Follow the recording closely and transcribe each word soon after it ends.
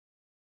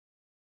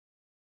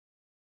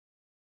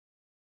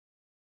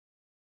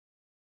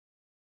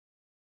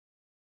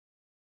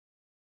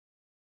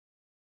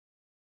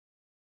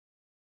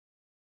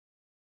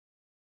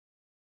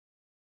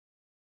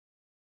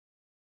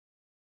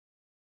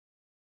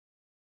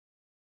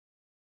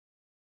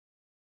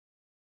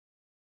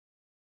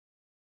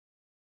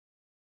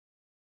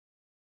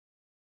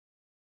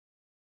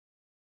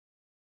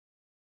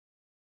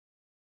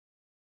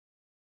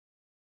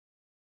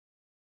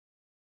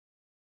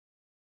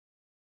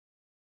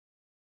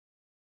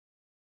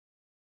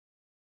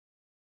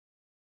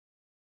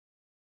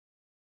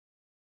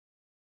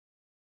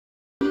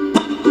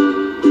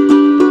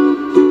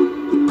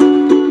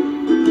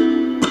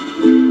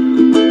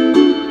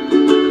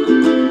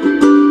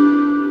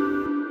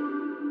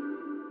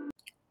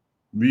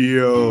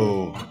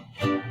Yo,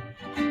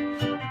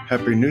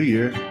 Happy New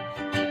Year.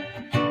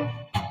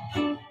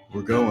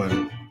 We're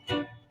going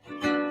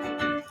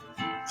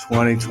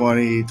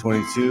 2020,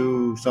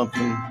 22,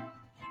 something.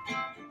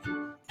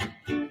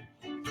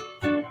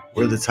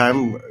 Where'd the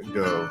time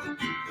go?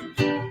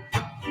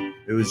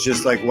 It was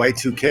just like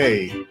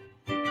Y2K.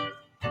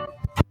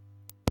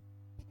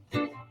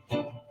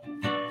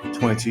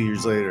 22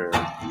 years later,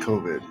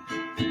 COVID.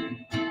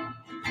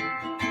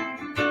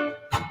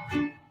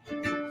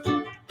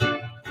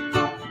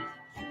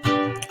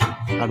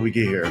 How do we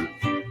get here?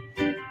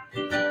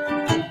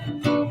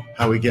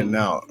 How are we getting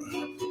out?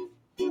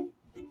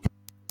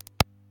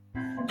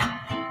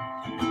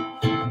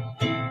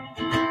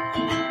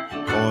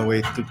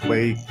 Only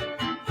way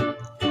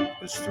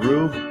is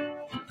through.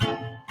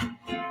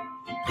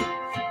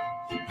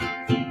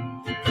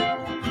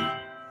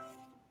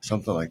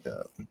 Something like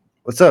that.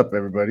 What's up,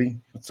 everybody?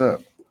 What's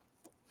up?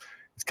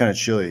 It's kind of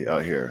chilly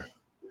out here.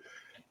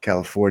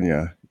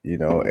 California,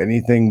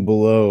 anything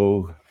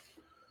below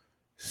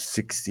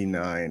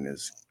 69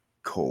 is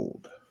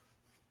cold.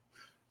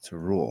 It's a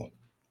rule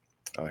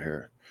out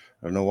here.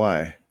 I don't know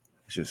why.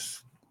 It's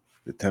just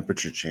the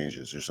temperature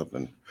changes or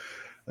something.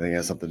 I think it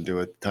has something to do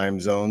with time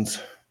zones.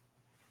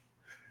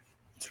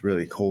 It's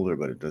really colder,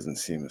 but it doesn't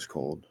seem as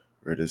cold.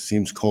 Or it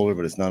seems colder,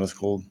 but it's not as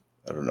cold.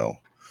 I don't know.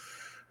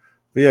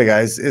 But yeah,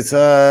 guys, it's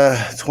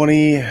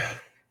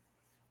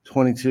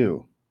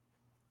 2022.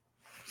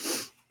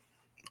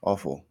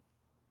 Awful.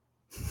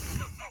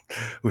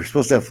 We're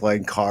supposed to have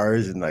flying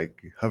cars and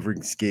like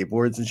hovering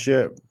skateboards and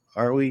shit,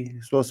 aren't we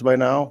supposed to by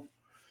now?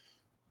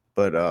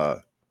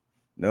 But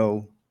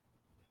no.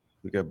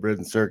 We got Bread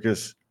and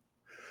Circus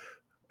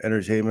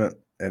Entertainment,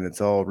 and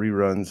it's all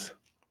reruns.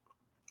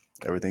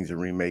 Everything's a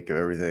remake of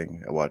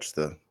everything. I watched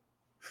the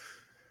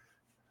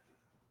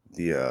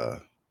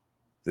Neo,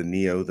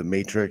 the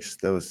Matrix.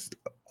 That was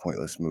a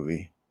pointless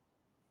movie.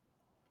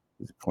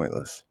 It was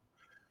pointless.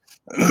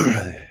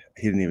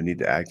 He didn't even need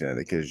to act in it.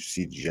 They could have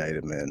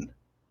CGI'd him in,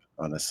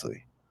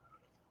 honestly.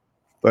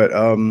 But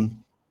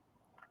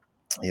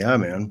yeah,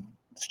 man,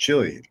 it's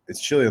chilly.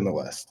 It's chilly in the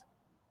West.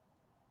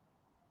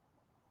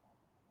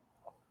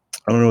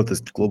 I don't know what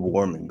this global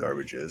warming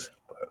garbage is,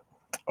 but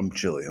I'm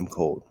chilly. I'm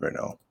cold right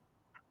now.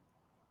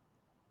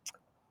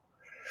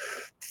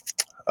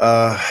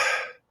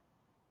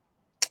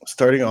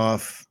 Starting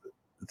off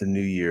the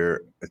new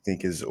year, I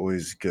think is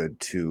always good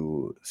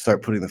to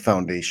start putting the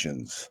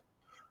foundations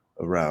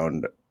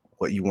around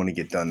what you want to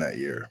get done that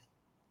year.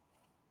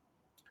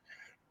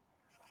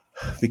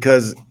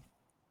 Because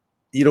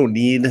you don't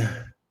need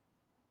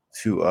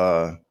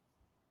to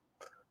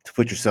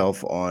put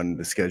yourself on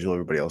the schedule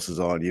everybody else is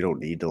on. You don't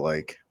need to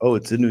like, oh,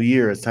 it's a new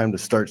year, it's time to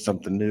start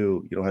something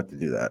new. You don't have to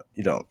do that.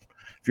 You don't.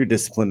 If you're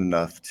disciplined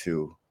enough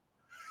to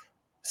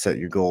set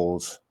your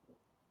goals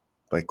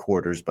by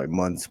quarters, by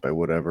months, by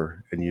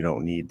whatever, and you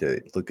don't need to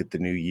look at the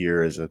new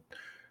year as a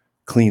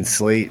clean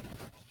slate,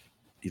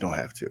 you don't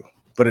have to.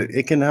 But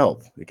it can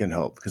help. It can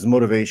help because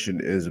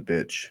motivation is a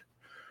bitch. It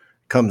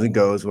comes and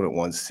goes when it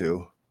wants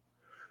to.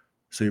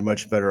 So you're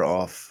much better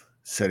off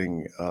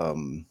setting a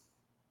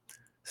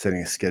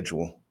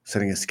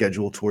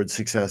schedule towards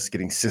success,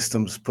 getting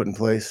systems put in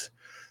place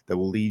that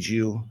will lead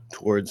you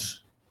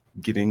towards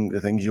getting the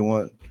things you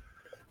want.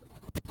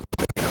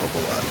 That can help a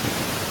lot.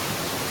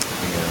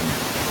 And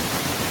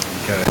you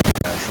kind of have a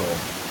natural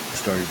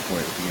starting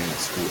point at the beginning of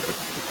school,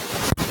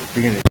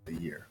 beginning of the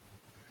year.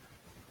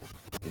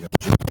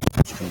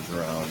 Just comes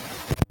around,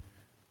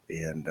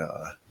 and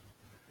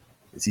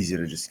it's easy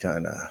to just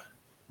kind of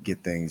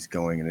get things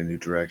going in a new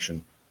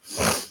direction.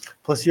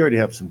 Plus, you already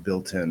have some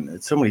built-in.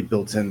 It's so many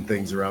built-in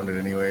things around it,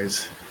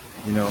 anyways.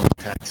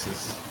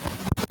 Taxes,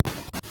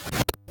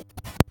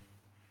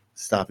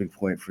 stopping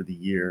point for the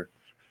year.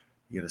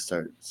 You got to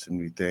start some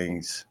new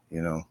things.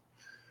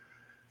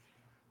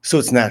 So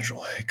it's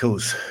natural. It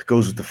goes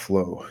with the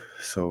flow.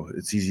 So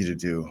it's easy to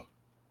do,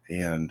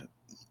 and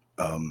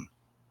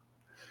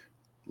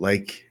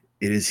like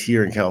it is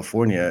here in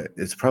California,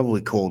 it's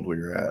probably cold where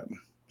you're at.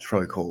 It's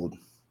probably cold.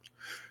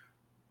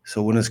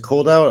 So when it's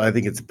cold out, I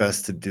think it's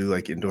best to do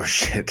like indoor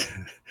shit.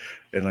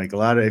 And like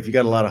if you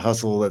got a lot of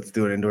hustle that's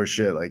doing indoor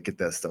shit, like get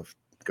that stuff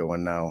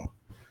going now.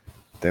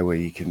 That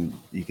way you can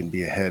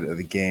be ahead of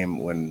the game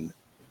when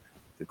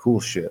the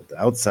cool shit,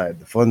 the outside,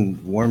 the fun,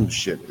 warm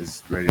shit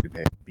is ready to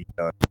be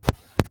done.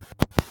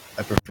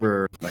 I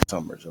prefer my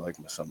summers. I like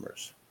my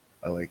summers.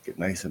 I like it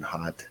nice and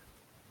hot.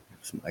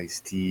 Some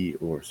iced tea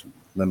or some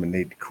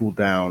lemonade to cool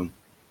down.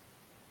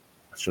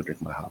 I still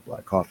drink my hot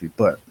black coffee,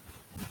 but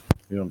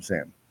you know what I'm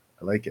saying?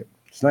 I like it.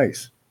 It's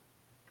nice.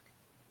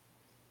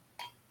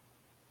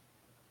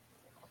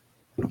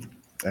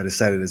 I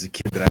decided as a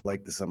kid that I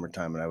liked the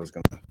summertime and I was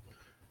going to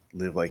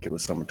live like it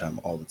was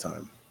summertime all the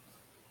time.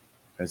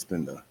 That's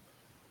been the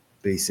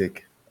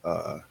basic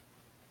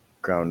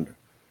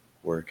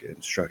groundwork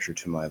and structure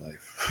to my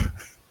life.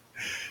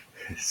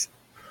 It's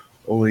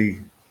only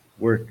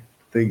work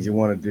things you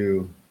want to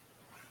do,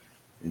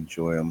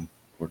 enjoy them,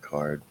 work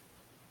hard.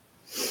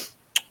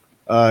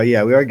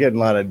 Yeah, we are getting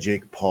a lot of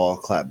Jake Paul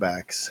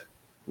clapbacks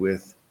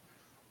with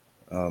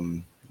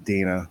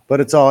Dana,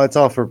 but it's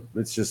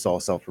just all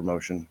self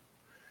promotion.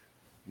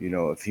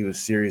 If he was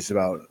serious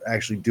about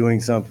actually doing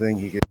something,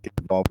 he could get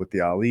involved with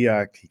the Ali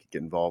Act. He could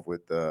get involved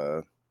with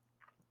the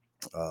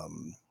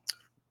um,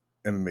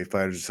 MMA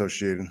Fighters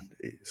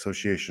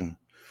Association.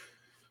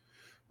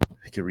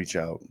 He could reach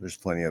out. There's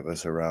plenty of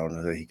us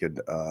around that he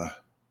could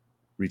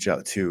reach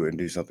out to and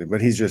do something.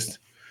 But he's just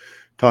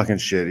talking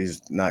shit.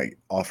 He's not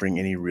offering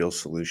any real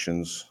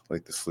solutions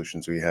like the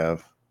solutions we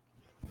have.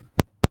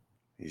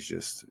 He's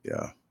just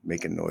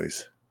making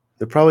noise.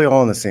 They're probably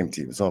all on the same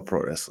team. It's all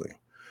pro wrestling.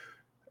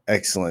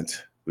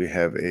 Excellent. We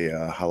have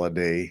a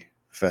holiday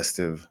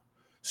festive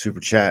super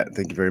chat.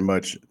 Thank you very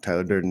much,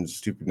 Tyler Durden's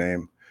stupid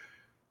name.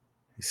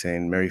 He's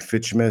saying, Merry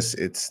Fitchmas.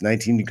 It's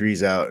 19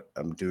 degrees out.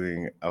 I'm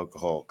doing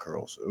alcohol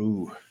curls.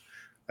 Ooh,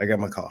 I got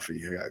my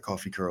coffee. I got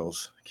coffee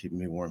curls keeping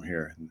me warm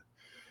here.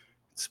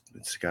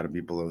 It's got to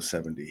be below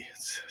 70.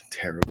 It's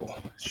terrible.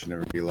 It should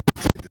never be allowed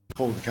to get this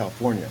cold in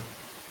California.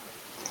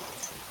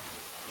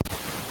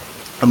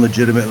 I'm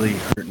legitimately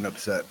hurt and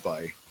upset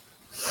by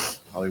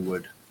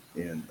Hollywood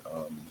and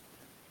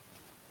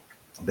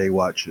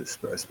Baywatch,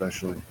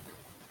 especially.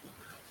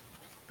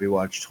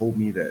 Baywatch told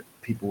me that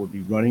people would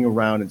be running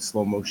around in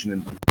slow motion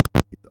and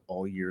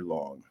all year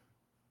long.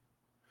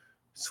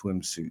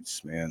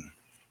 Swimsuits, man.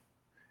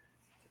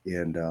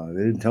 And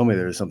they didn't tell me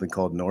there was something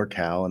called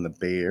NorCal in the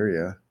Bay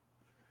Area,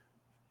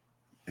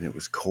 and it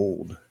was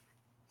cold,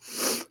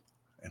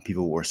 and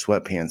people wore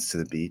sweatpants to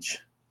the beach.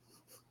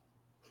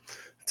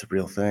 It's a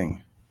real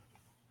thing.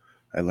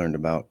 I learned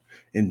about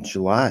in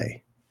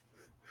July.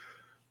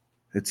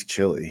 It's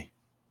chilly.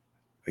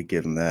 I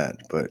give them that,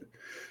 but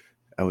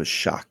I was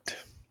shocked.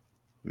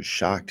 I was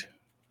shocked.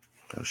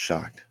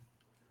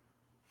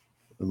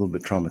 A little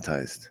bit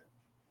traumatized.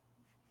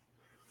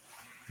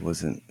 It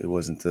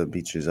wasn't the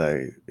beaches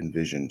I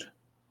envisioned.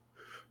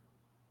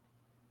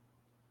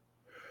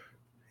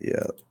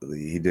 Yeah,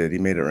 he did. He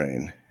made it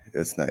rain.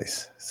 It's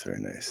nice. It's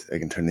very nice. I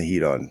can turn the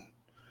heat on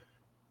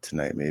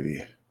tonight,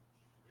 maybe.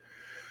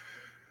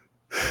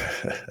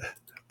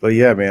 But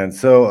yeah, man.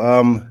 So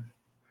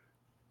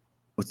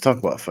let's talk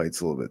about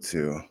fights a little bit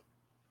too.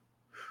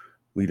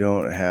 We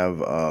don't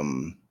have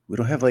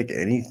like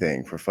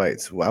anything for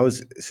fights. Well, I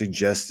was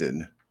suggested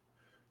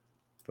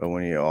by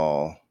one of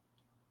y'all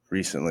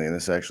recently, and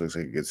this actually looks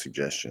like a good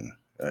suggestion.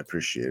 I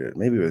appreciate it.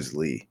 Maybe it was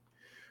Lee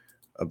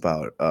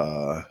about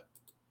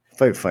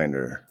Fight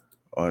Finder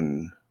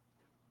on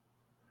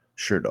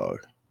SureDog.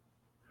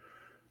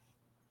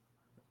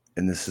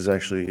 And this is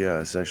actually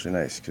it's actually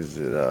nice because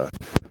it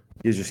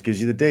just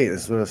gives you the date.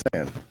 That's what I was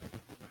saying.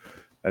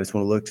 I just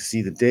want to look to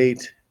see the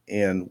date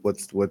and what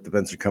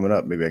events are coming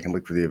up. Maybe I can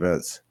look for the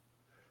events.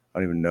 I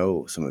don't even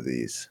know some of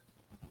these.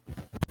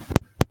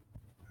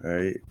 All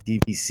right,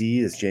 TBC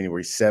is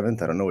January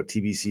 7th. I don't know what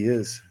TBC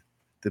is.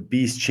 The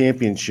Beast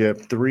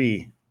Championship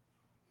 3.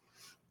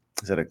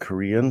 Is that a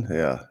Korean?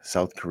 Yeah,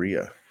 South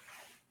Korea.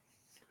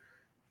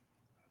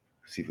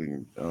 See if we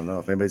can. I don't know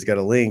if anybody's got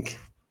a link.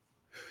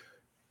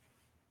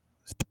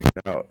 Let's check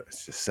it out.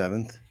 It's just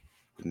 7th.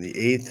 And the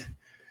 8th,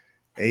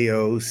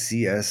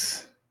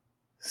 AOCSC.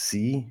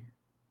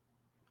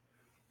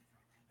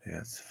 Yeah,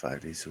 it's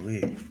 5 days a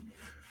week.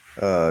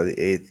 The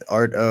 8th,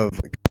 Art of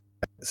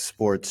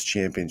Sports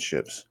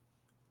Championships.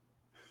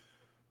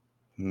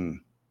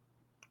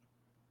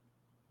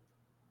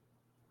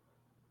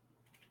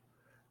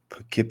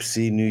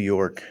 Poughkeepsie, New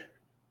York.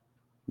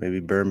 Maybe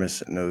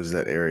Burmis knows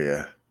that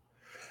area.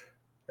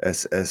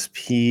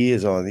 SSP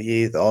is on the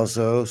 8th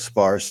also.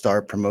 Spar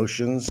Star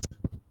Promotions.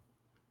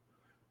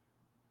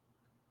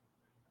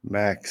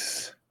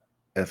 Max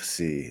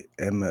FC.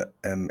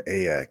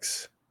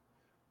 MMAX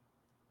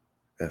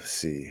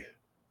FC.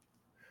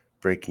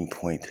 Breaking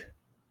Point.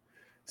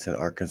 It's in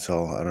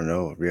Arkansas. I don't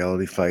know.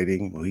 Reality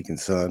Fighting. Mohegan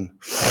Sun.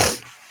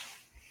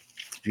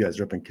 If you guys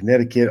are up in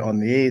Connecticut on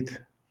the 8th,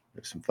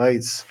 there's some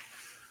fights.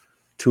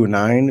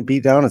 209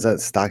 beatdown. Is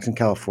that Stockton,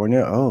 California?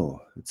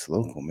 Oh, it's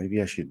local.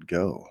 Maybe I should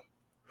go.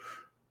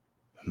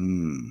 I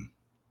don't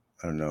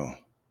know.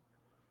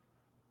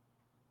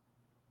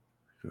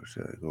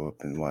 Go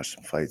up and watch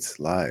some fights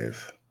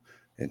live.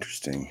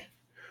 Interesting.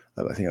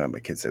 I think I have my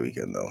kids that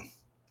weekend though.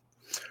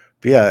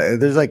 But yeah,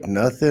 there's like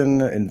nothing.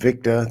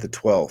 Invicta, the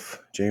 12th,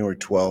 January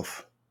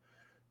 12th.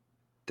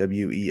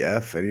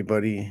 WEF.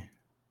 Anybody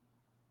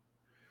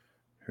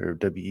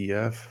heard of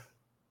WEF?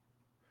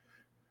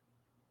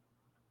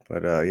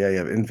 But yeah, you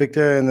have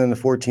Invicta, and then the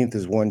 14th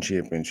is One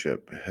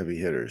Championship, heavy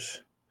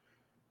hitters.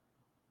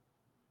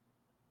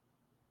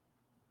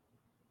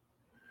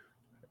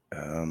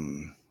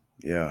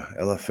 Yeah,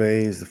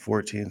 LFA is the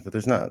 14th, but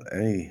there's not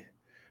anything.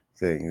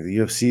 The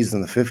UFC is on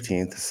the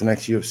 15th. It's the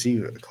next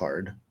UFC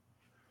card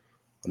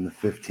on the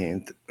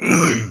 15th.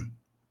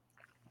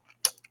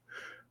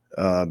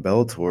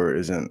 Bellator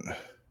isn't.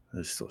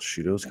 There's still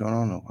Shudos going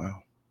on. Oh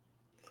wow.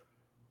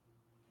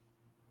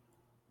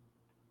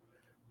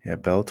 Yeah,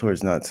 Bellator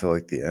is not till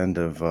like the end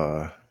of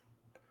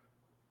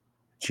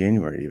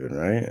January, even,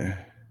 right?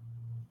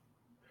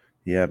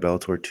 Yeah,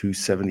 Bellator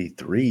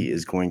 273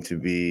 is going to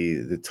be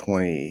the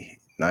 29th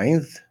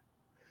 9th.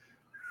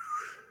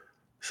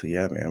 So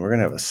yeah, man, we're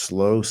gonna have a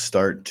slow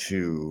start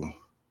to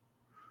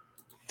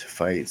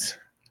fights.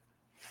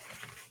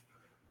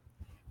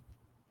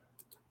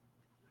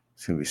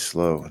 It's gonna be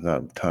slow,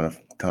 not a ton of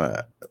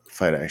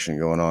fight action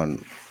going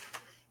on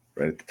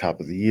right at the top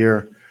of the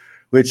year.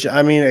 Which,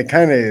 I mean, it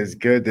kind of is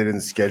good they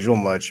didn't schedule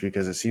much,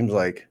 because it seems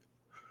like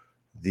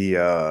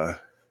the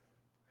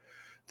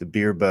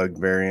beer bug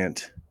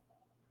variant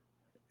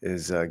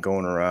is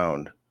going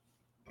around.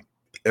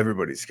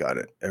 Everybody's got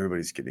it.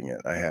 Everybody's getting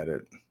it. I had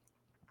it.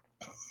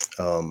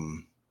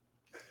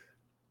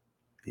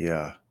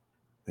 Yeah,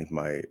 I think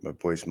my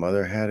boy's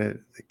mother had it.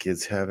 The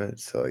kids have it.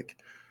 So like,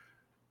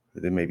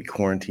 they may be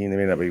quarantined. They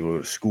may not be able to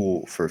go to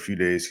school for a few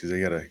days because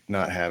they gotta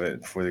not have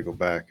it before they go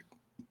back.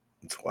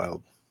 It's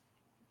wild.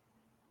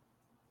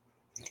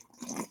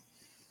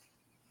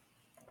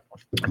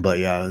 But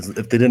yeah,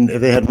 if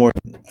they had more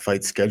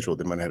fights scheduled,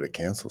 they might have to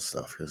cancel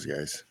stuff because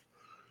guys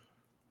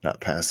not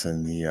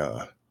passing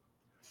the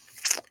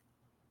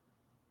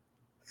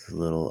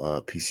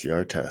little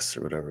PCR tests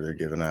or whatever they're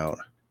giving out,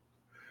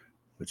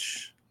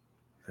 which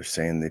they're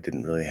saying they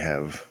didn't really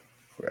have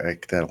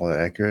that all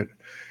accurate.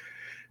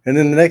 And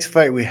then the next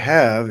fight we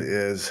have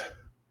is,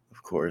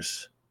 of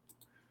course,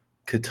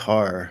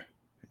 Qatar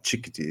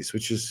Chickadees,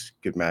 which is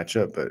a good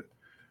matchup, but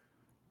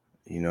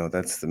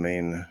that's the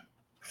main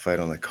fight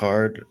on the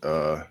card.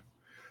 The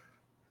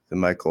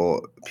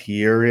Michael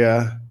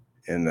Pereira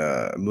and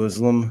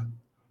Muslim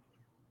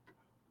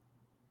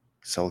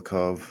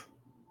Selikov.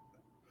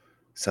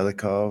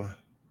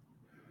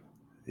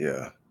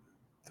 Yeah.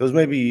 Those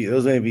may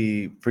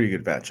be pretty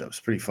good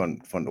matchups, pretty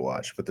fun to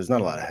watch, but there's not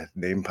a lot of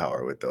name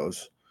power with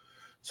those.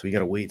 So you got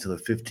to wait till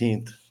the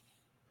 15th.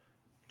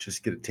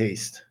 Just to get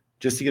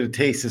a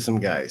taste of some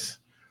guys.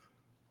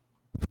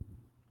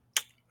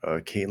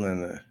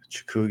 Caitlin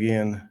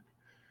Chikugian,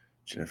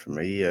 Jennifer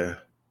Maia.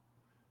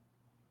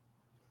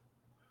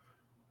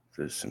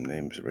 There's some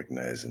names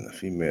recognized in the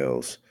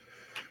females.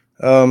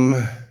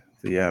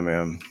 Yeah,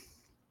 man.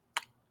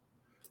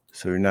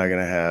 So you're not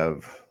gonna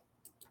have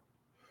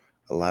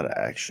a lot of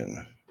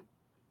action.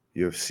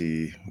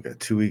 UFC, we got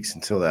 2 weeks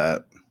until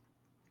that.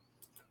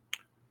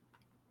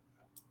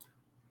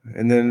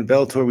 And then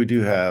Bellator, we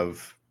do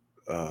have,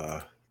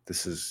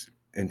 this is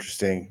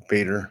interesting,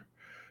 Bader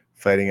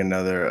fighting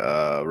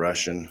another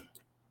Russian.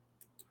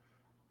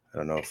 I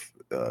don't know if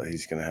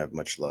he's going to have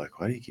much luck.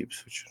 Why do you keep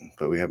switching?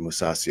 But we have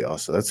Mousasi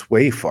also. That's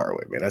way far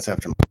away, man. That's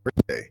after my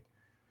birthday.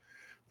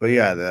 But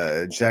yeah,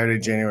 the Saturday,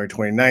 January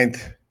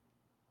 29th,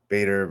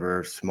 Bader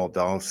versus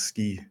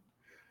Moldavsky.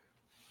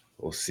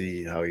 We'll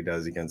see how he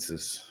does against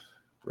this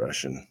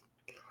Russian.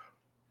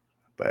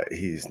 But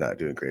he's not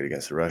doing great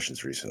against the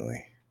Russians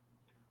recently.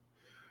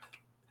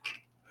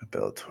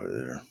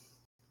 Bellator,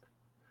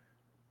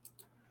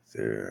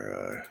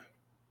 their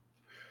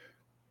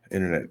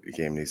internet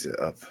game needs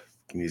to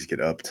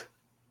get upped.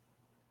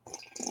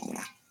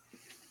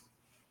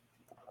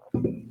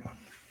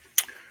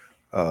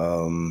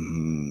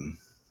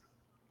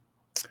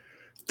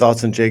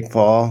 Thoughts on Jake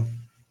Paul?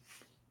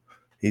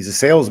 He's a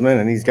salesman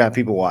and he's got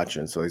people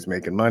watching, so he's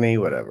making money.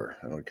 Whatever,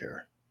 I don't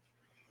care.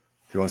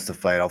 If he wants to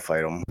fight, I'll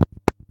fight him.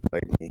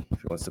 Fight me.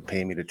 If he wants to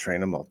pay me to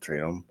train him, I'll train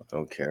him. I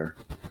don't care.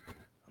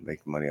 I'll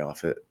make money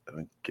off it. I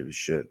don't give a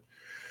shit.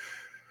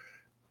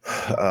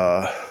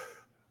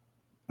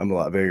 I'm a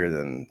lot bigger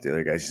than the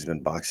other guys he's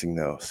been boxing,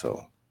 though,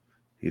 so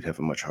he'd have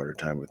a much harder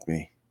time with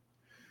me.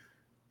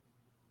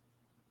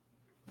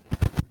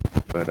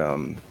 But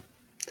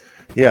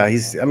yeah,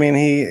 he's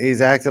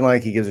acting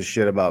like he gives a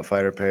shit about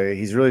fighter pay.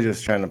 He's really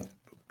just trying to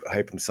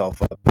hype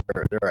himself up.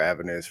 There are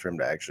avenues for him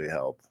to actually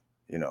help.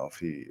 If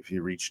he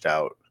reach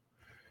out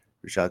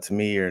to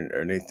me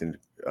or Nathan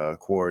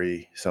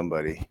Quarry,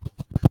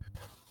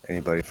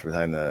 anybody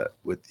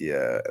with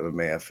the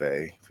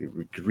MMAFA. If he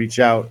could reach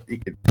out, he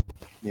could,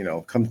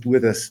 come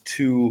with us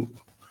to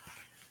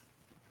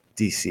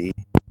DC.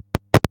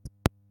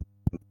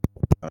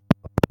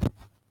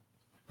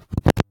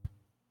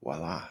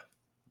 Voila.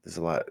 There's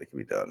a lot that can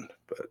be done,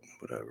 but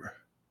whatever.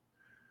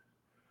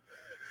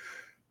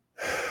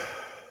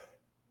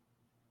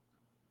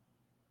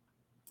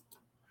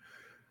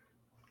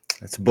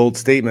 That's a bold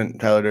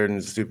statement. Tyler Durden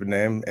is a stupid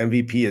name.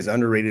 MVP is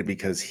underrated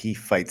because he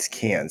fights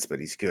cans,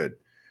 but he's good.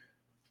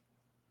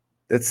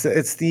 It's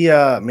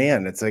the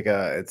man. It's like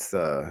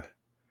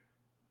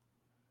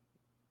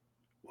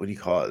what do you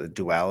call it? The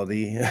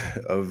duality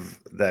of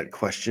that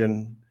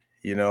question.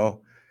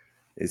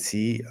 Is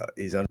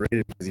he's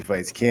underrated because he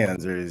fights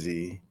cans, or is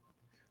he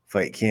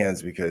fight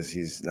cans because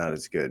he's not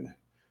as good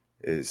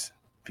as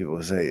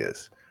people say he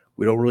is?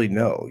 We don't really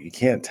know. You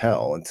can't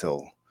tell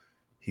until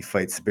he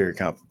fights the bigger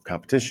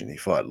competition. He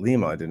fought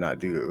Lima, did not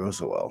go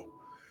so well.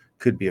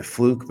 Could be a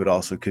fluke, but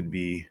also could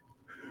be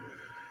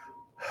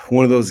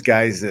one of those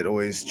guys that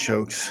always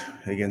chokes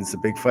against the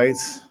big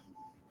fights.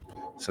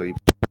 So he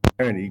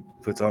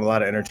puts on a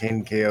lot of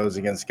entertaining KOs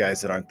against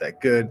guys that aren't that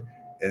good,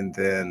 and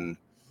then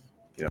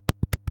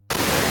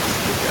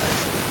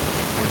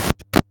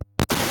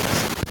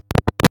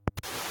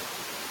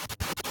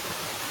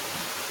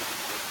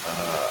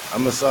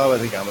Amasov, I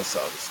think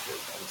Amasov is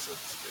good. Amasov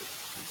is good.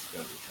 He's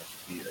going to be tough to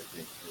beat, I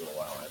think, for a little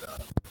while at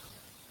Bellator.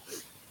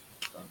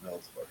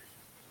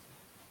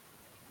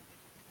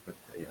 But,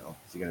 you know,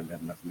 is he going to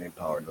have enough name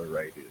power and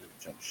notoriety to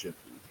jump ship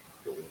and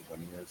go with what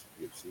he has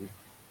for UFC?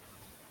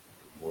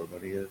 More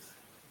what he is?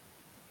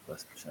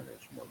 Less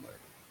percentage, more money.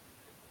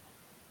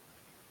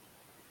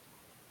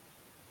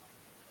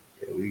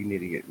 Yeah,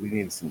 we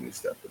need some new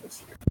stuff in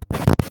this year.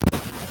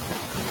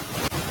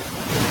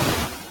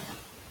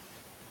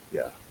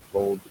 Yeah.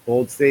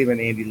 Bold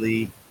statement, Andy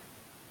Lee.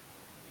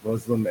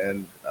 Muslim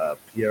and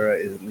Piera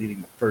isn't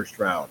leading the first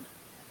round.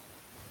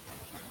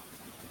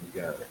 We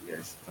got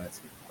find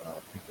some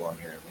people on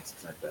here and make some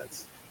side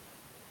bets.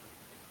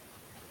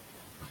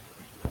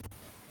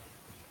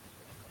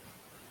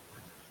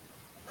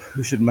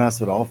 Who should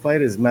Masvidal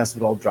fight? Is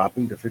Masvidal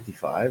dropping to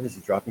 55? Is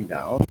he dropping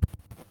down?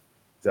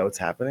 Is that what's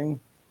happening?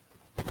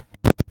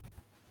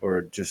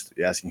 Or just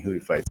asking who he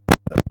fights?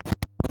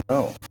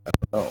 No, I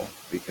don't know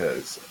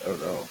because I don't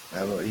know.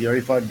 He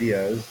already fought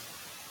Diaz.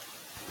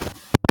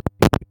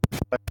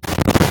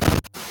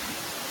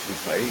 Should he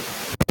fight?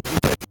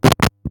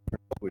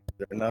 Is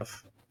there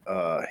enough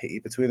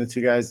hate between the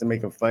two guys to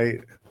make him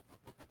fight?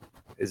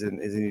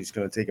 Isn't he just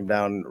going to take him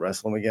down and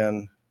wrestle him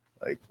again?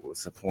 Like,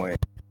 what's the point?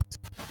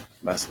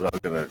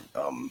 Masvidal going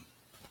to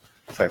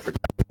fight for?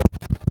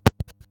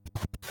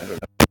 I don't know.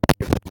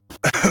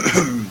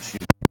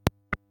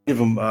 Give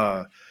him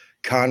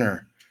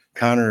Connor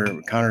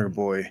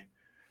boy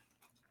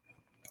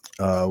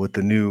with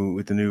the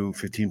new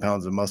 15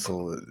 pounds of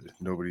muscle that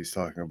nobody's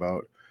talking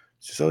about.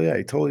 It's just, oh yeah,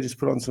 he totally just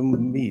put on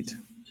some meat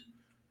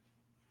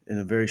in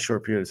a very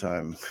short period of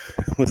time.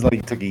 It was like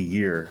it took a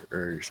year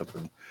or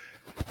something.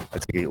 I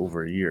took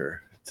over a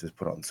year to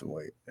put on some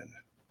weight, and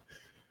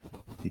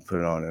he put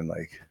it on in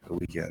like a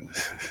weekend.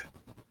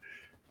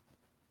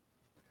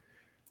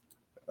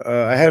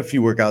 I had a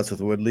few workouts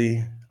with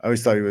Woodley. I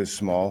always thought he was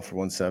small for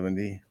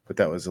 170, but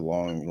that was a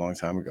long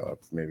time ago.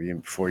 Maybe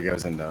even before he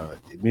was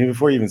maybe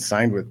before he even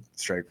signed with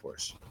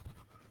Strikeforce,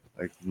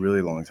 like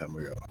really long time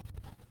ago.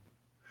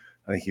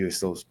 I think he was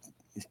still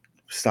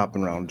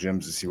stopping around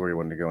gyms to see where he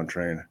wanted to go and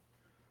train.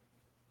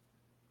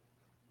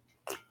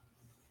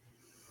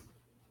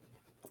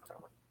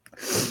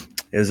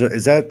 Is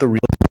that the real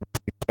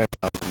for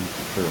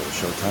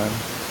Showtime?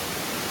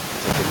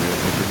 Is that the real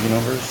pay-per-view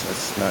numbers?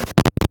 That's not.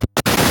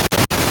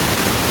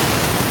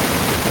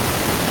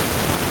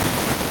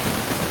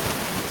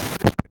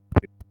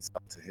 It's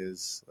up to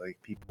his like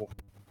people.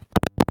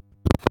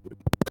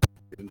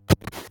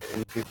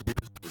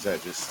 Is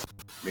that just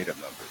made up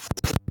numbers?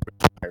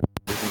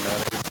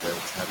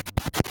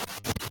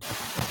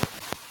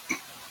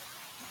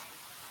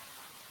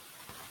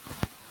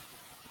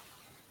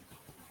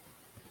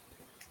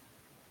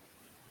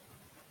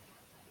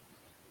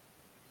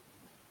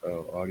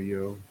 Oh,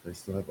 audio. They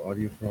still have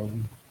audio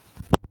problem.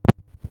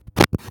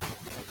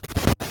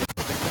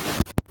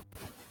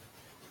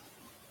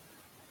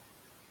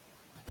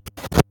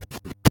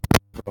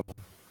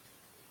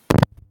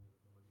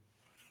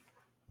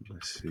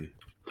 Let's see.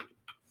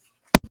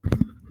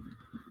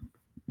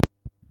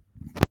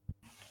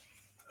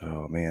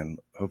 Oh man,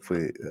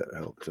 hopefully that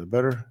helps. Is it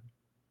better?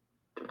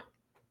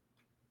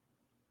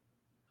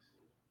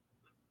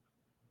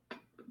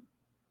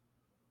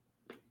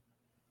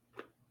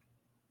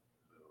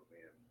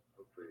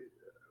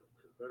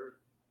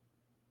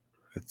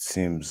 It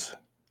seems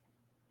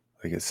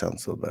like it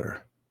sounds a little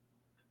better.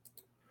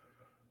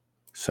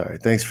 Sorry.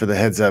 Thanks for the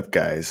heads up,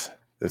 guys.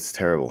 That's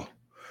terrible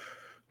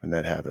when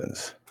that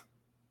happens.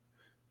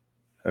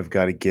 I've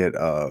got to get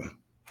I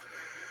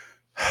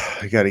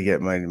got to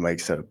get my mic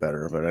set up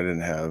better, but I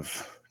didn't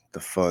have the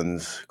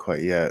funds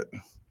quite yet.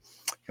 And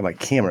my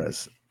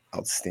camera's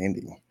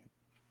outstanding.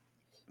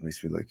 At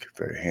least we look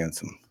very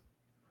handsome.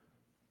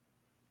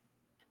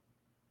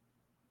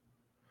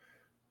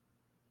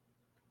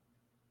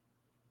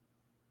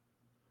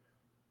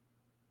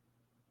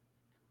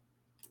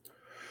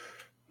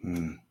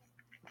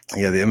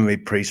 Yeah, the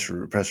MMA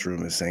press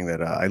room is saying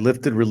that I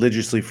lifted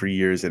religiously for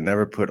years and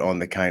never put on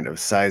the kind of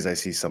size I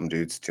see some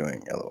dudes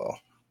doing. LOL.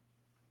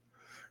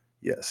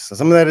 Yes, so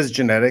some of that is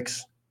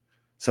genetics.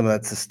 Some of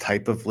that's this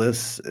type of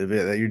lifts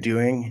that you're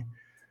doing,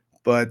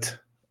 but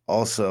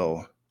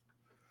also,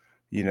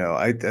 you know,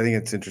 I think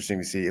it's interesting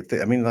to see if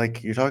they, I mean,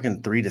 like you're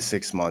talking 3 to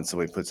 6 months,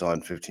 somebody puts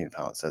on 15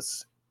 pounds.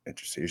 That's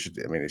interesting. It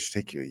should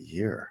take you a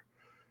year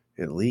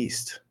at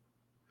least.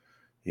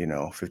 You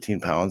know, 15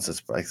 pounds.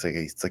 It's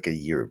like a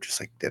year of just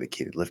like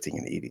dedicated lifting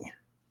and eating.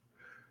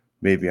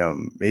 Maybe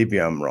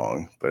I'm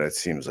wrong, but it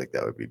seems like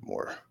that would be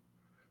more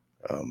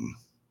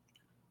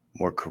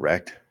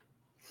correct.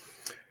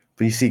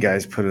 But you see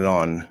guys put it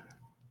on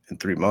in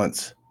 3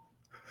 months.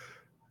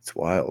 It's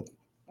wild.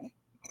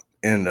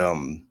 And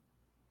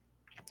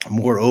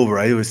moreover,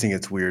 I always think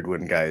it's weird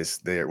when guys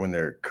when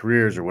their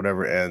careers or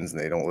whatever ends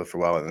and they don't live for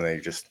a while and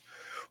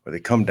they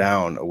come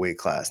down a weight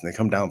class and they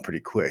come down pretty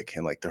quick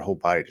and like their whole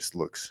body just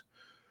looks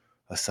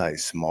a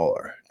size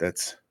smaller.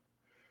 That's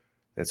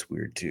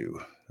weird too.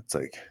 It's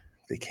like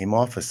they came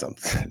off of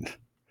something.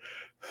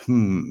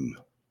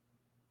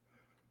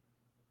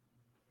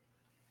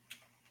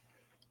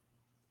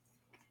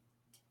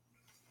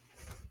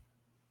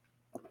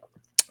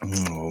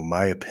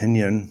 my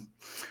opinion.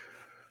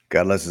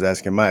 Godless is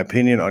asking my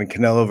opinion on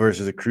Canelo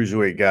versus a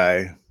cruiserweight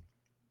guy.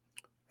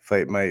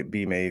 Fight might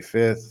be May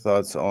 5th.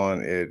 Thoughts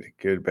on it?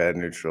 Good, bad,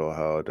 neutral.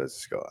 How does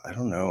this go? I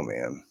don't know,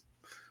 man.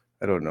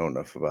 I don't know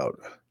enough about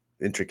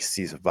the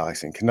intricacies of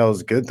boxing.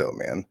 Canelo's good though,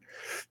 man.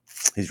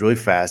 He's really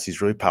fast.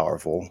 He's really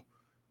powerful.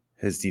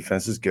 His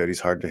defense is good. He's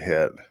hard to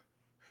hit.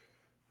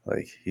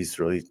 Like he's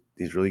really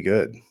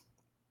good.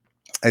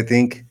 I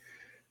think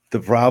the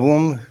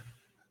problem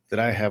that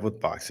I have with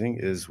boxing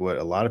is what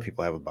a lot of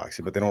people have with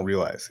boxing, but they don't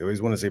realize. They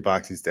always want to say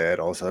boxing's dead,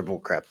 all this other bull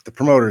crap. The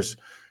promoters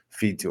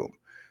feed to them.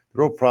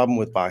 The real problem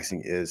with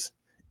boxing is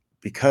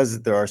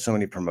because there are so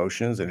many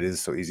promotions and it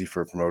is so easy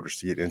for promoters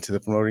to get into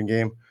the promoting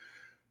game,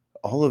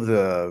 all of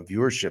the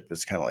viewership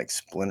is kind of like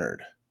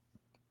splintered,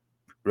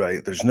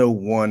 right? There's no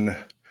one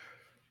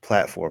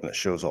platform that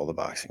shows all the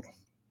boxing.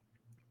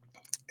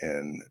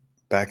 And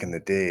back in the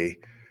day,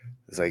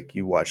 it's like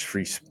you watch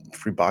free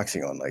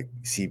boxing on like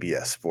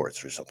CBS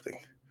Sports or something.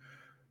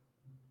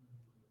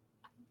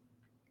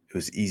 It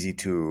was easy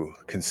to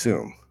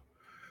consume.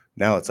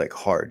 Now it's like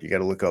hard. You got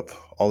to look up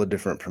all the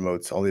different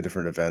promotes, all the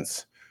different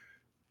events.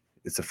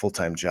 It's a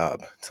full-time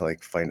job to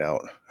like find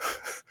out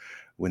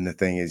when the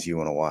thing is you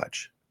want to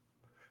watch.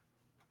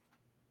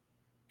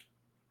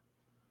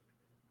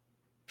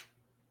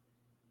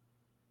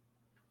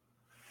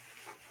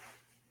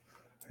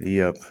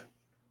 Yep.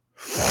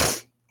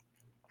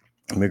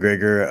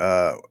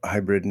 McGregor,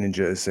 Hybrid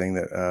Ninja is saying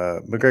that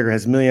McGregor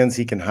has millions.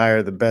 He can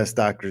hire the best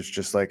doctors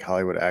just like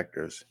Hollywood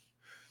actors.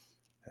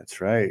 That's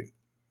right.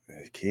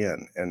 He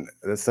can. And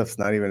that stuff's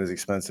not even as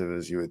expensive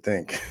as you would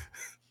think.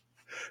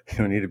 You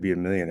don't need to be a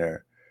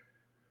millionaire.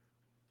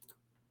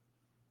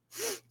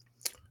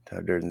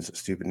 Todd Durden's a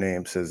stupid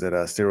name says that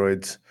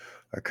steroids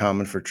are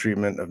common for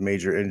treatment of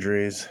major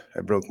injuries.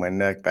 I broke my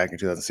neck back in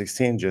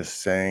 2016.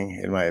 Just saying,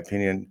 in my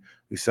opinion,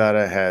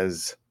 USADA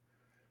has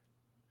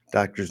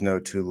doctor's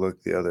note to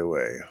look the other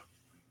way.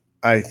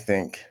 I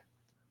think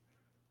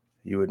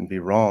you wouldn't be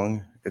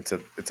wrong. It's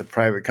a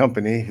private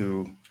company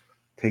who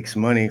takes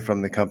money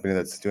from the company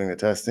that's doing the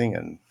testing,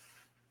 and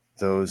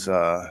those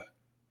the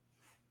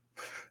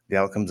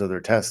outcomes of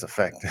their tests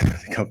affect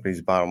the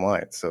company's bottom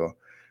line. So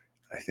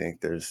I think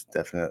there's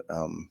definite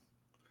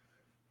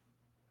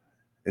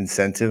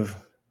incentive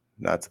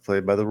not to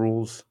play by the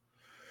rules.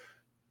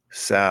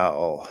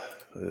 Sal,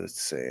 let's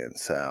say,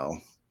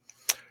 Sal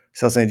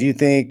saying, do you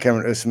think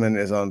Cameron Usman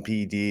is on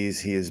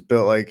PEDs? He is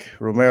built like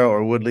Romero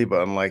or Woodley,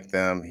 but unlike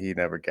them, he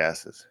never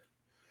gasses.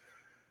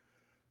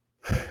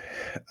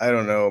 I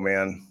don't know,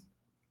 man.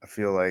 I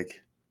feel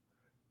like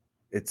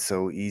it's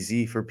so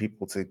easy for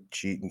people to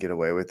cheat and get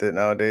away with it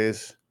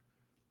nowadays.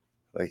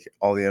 Like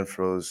all the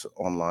info's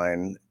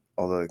online,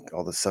 all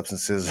the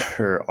substances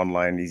are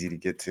online, easy to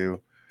get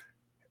to.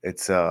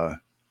 It's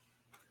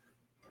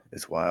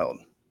wild.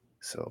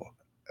 So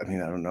I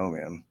mean, I don't know,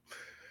 man.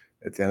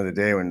 At the end of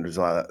the day, when there's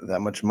that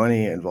much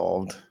money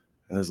involved,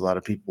 and there's a lot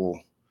of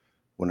people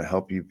want to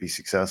help you be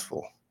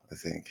successful, I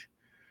think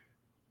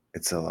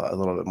it's a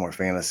little bit more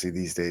fantasy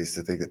these days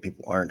to think that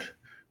people aren't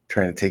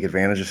trying to take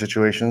advantage of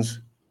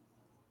situations.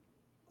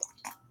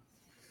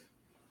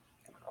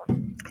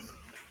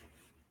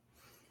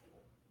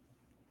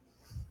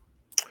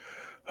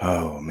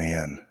 Oh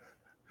man,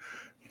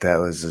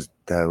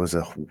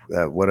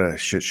 what a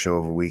shit show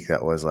of a week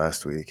that was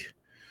last week.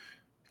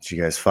 Did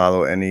you guys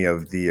follow any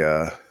of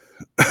the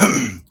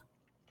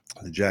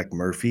the Jack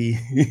Murphy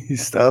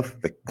stuff,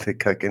 the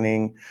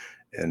cuckening,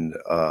 and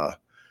all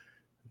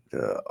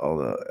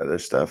the other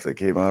stuff that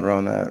came out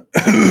around that?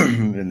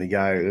 And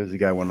there's a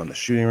guy went on the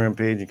shooting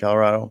rampage in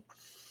Colorado.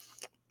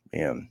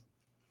 Man,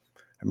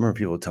 I remember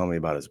people telling me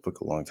about his book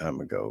a long time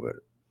ago, but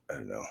I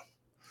don't know,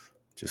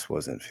 just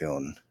wasn't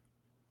feeling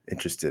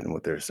interested in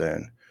what they're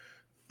saying.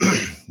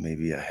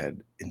 Maybe I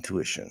had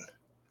intuition.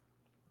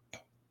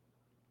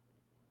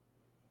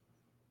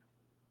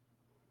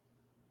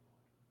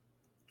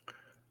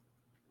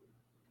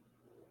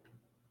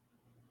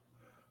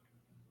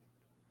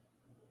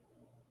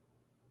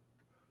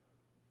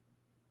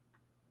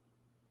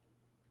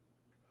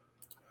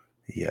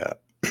 Yeah,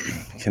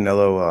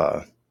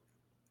 Canelo,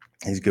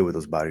 he's good with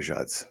those body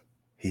shots.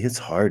 He hits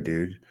hard,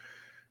 dude.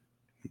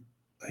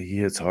 He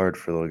hits hard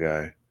for a little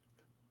guy.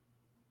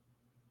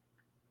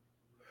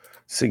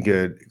 It's a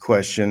good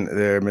question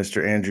there,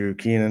 Mr. Andrew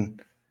Keenan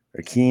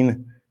or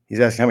Keen.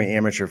 He's asking how many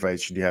amateur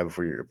fights should you have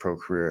before your pro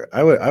career?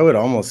 I would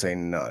almost say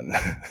none.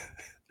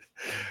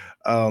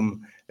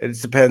 It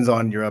just depends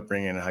on your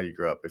upbringing and how you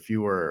grew up. If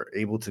you were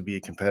able to be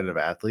a competitive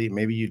athlete,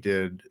 maybe you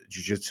did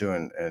jiu-jitsu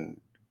and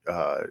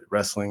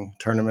wrestling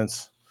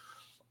tournaments,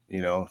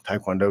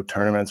 taekwondo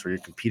tournaments where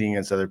you're competing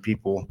against other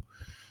people,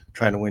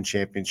 trying to win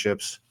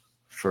championships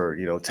for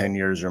 10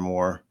 years or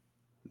more.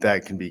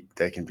 That can be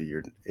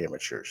your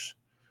amateurs.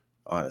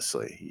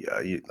 Honestly, yeah,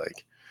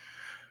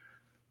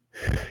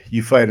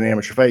 you fight an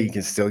amateur fight, you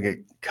can still get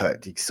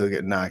cut, you can still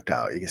get knocked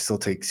out, you can still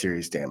take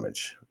serious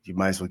damage. You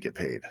might as well get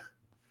paid.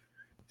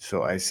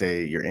 So I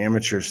say your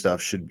amateur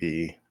stuff should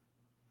be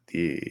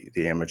the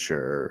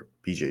amateur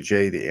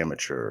BJJ, the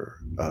amateur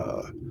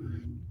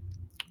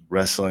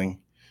wrestling.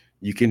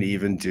 You can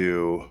even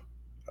do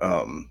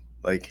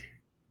like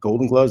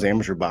Golden Gloves,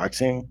 amateur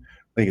boxing.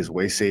 I think is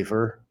way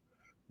safer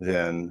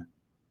than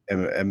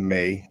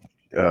MMA,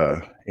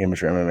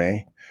 amateur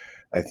MMA.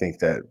 I think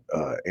that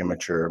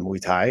amateur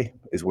Muay Thai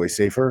is way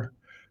safer.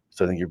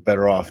 So I think you're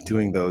better off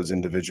doing those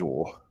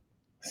individual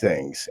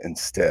things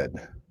instead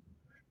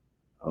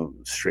of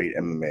straight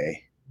MMA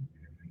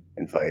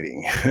and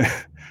fighting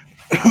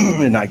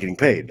and not getting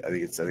paid. I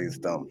think it's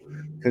dumb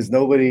because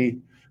nobody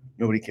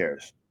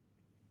cares.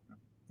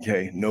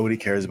 Okay, nobody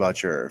cares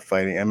about your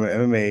fighting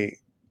MMA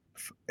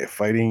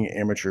fighting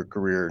amateur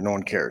career. No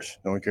one cares.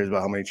 No one cares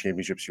about how many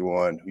championships you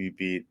won, who you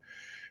beat,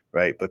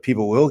 right? But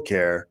people will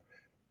care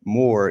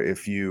more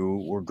if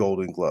you were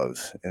Golden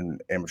Gloves in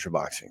amateur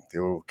boxing. They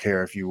will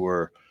care if you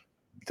were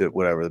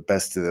the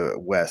best of the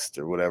West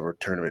or whatever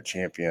tournament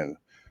champion,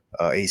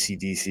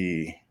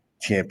 ACDC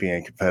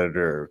champion,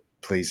 competitor,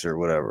 placer,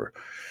 whatever.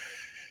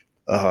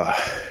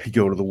 You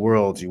go to the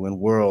worlds, you win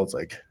worlds,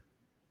 like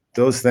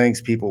those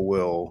things people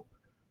will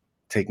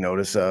take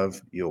notice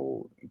of.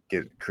 You'll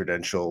get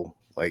credential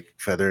like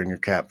feather in your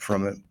cap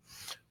from it,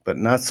 but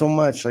not so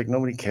much. Like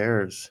nobody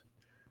cares.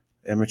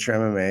 Amateur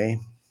MMA,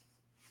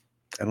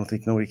 I don't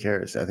think nobody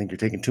cares. I think you're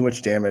taking too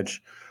much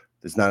damage.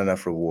 There's not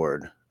enough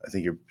reward. I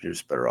think you're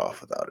just better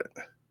off without it.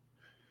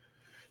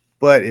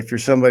 But if you're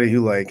somebody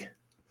who like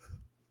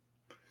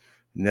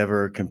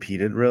never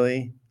competed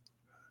really,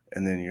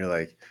 and then you're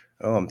like,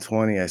 oh, I'm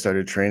 20, I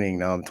started training,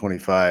 now I'm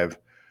 25,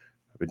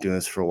 I've been doing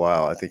this for a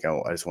while. I think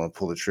I just want to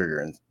pull the trigger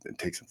and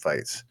take some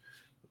fights.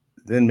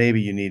 Then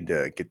maybe you need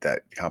to get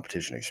that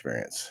competition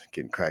experience,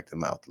 getting cracked the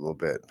mouth a little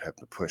bit, have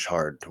to push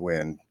hard to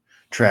win,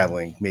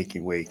 traveling,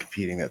 making weight,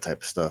 competing, that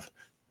type of stuff.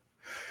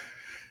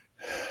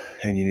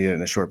 And you need it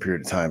in a short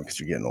period of time because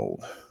you're getting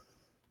old.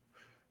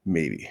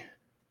 Maybe.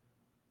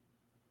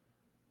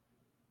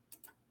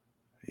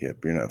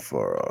 Yep, you're not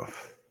far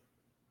off.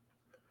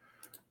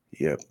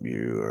 Yep,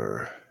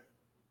 you're.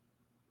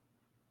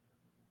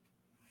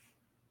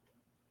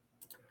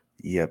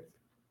 Yep.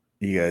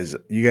 You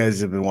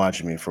guys have been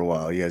watching me for a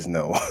while. You guys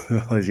know.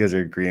 You guys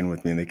are agreeing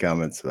with me in the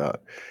comments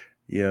about.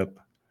 Yep.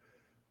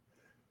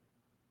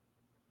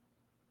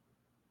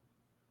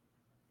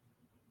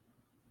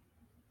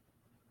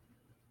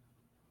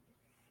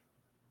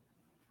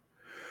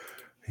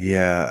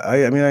 Yeah,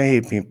 I mean I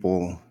hate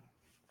people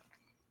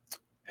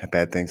have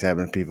bad things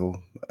happen to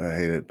people. I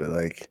hate it, but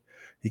like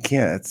you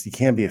can't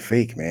be a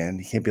fake man.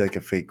 You can't be like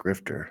a fake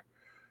grifter.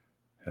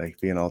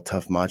 Like being all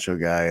tough macho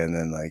guy and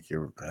then like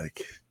you're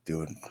like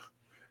doing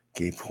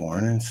gay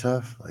porn and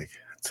stuff. Like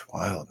it's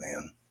wild,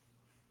 man.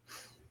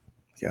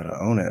 You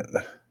gotta own it.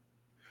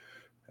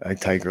 I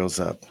tie girls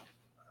up.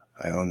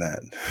 I own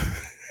that.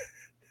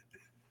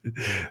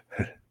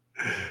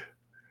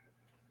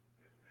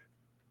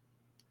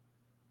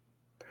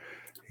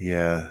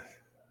 Yeah,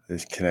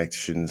 there's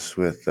connections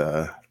with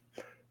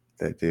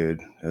that dude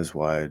is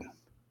wide.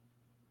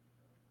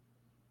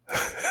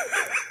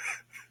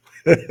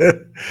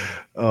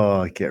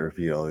 Oh, I can't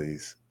repeat all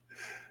these.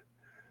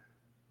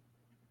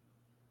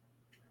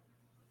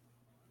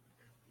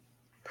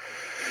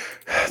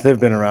 They've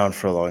been around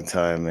for a long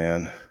time,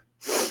 man.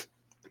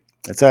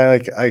 It's I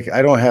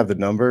don't have the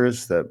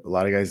numbers that a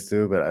lot of guys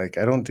do, but I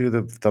don't do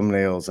the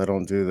thumbnails. I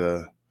don't do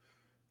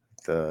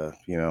the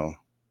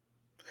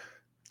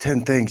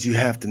 10 things you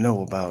have to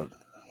know about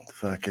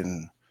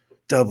fucking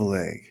double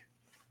leg.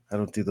 I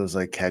don't do those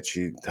like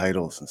catchy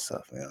titles and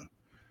stuff, man.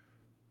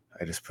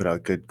 I just put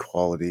out good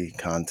quality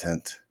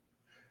content,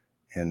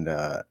 and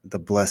the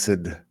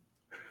blessed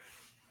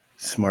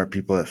smart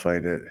people that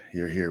find it,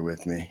 you're here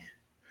with me.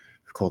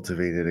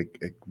 Cultivated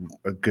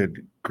a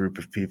good group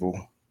of people.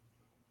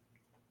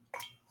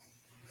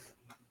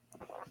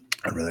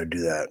 I'd rather do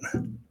that.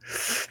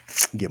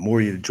 Get more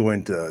of you to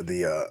join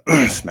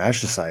the Smash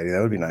Society.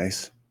 That would be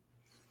nice.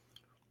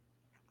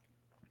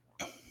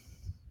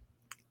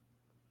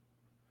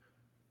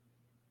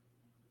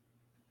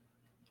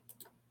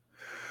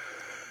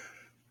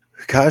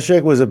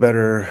 Koscheck was a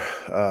better.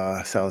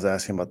 So I was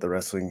asking about the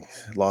wrestling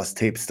lost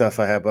tape stuff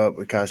I have up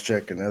with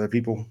Koscheck and other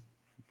people,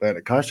 but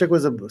Koscheck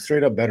was a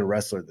straight up better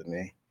wrestler than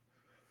me.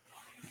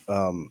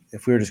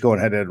 If we were just going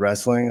head to head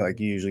wrestling, like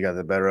you usually got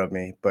the better of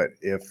me. But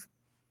if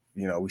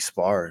we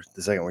spar,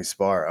 the second we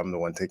spar, I'm the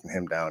one taking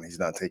him down. He's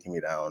not taking me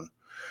down.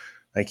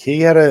 Like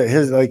he had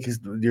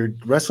your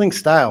wrestling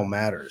style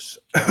matters,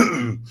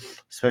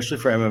 especially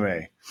for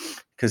MMA,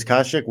 because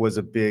Koscheck was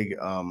a big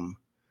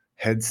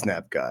head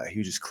snap guy. He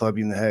would just club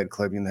you in the head,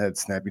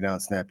 snap you down,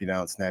 snap you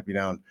down, snap you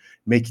down,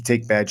 make you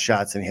take bad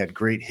shots. And he had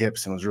great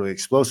hips and was really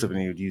explosive.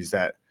 And he would use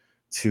that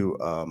to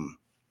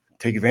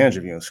take advantage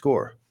of you and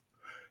score.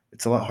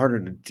 It's a lot harder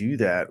to do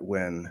that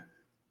when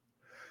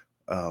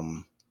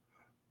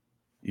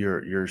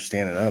you're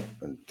standing up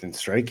and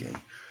striking.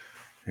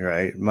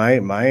 Right.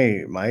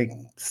 My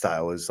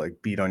style is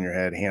like beat on your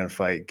head, hand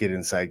fight, get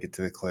inside, get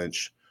to the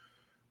clinch,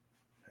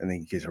 and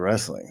then get to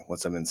wrestling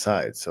once I'm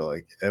inside. So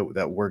like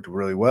that worked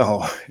really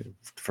well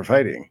for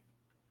fighting.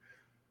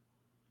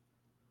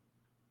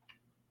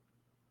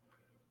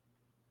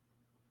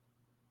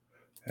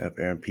 Yep,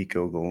 Aaron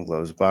Pico, Golden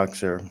Gloves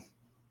boxer.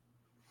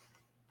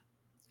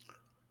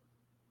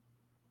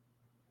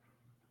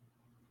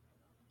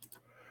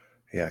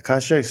 Yeah,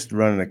 Koscheck's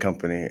running a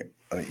company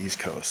on the East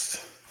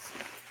Coast,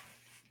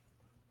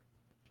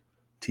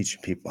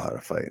 teaching people how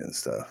to fight and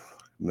stuff.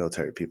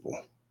 Military people.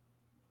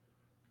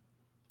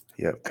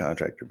 Yep,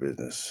 contractor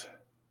business.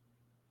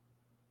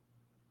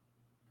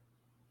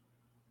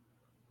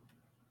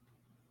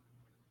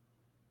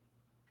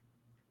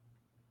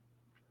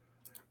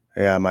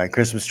 Yeah, my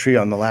Christmas tree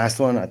on the last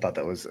one, I thought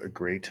that was a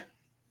great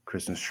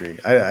Christmas tree.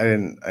 I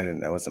didn't.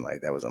 That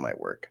wasn't my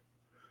work.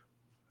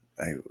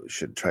 I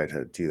should try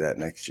to do that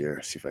next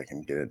year. See if I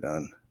can get it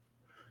done.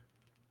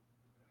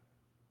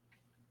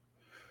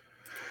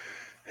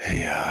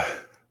 Yeah.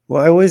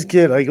 Well, I always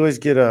get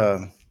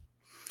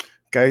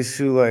guys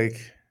who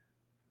like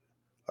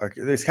are.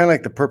 It's kind of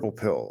like the purple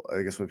pill.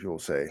 I guess what people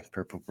say,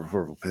 purple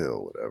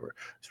pill, whatever.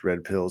 It's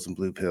red pills and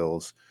blue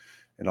pills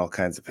and all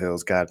kinds of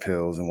pills, God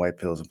pills and white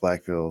pills and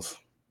black pills.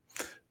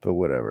 But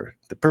whatever.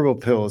 The purple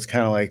pill is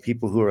kind of like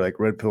people who are like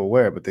red pill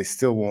aware, but they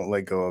still won't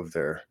let go of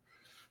their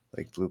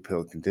like blue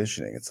pill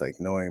conditioning. It's like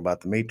knowing about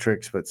the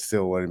matrix, but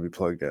still wanting to be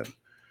plugged in.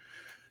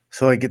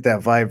 So I get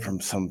that vibe from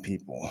some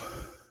people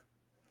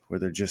where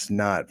they're just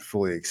not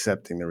fully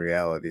accepting the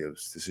reality of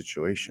the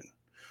situation.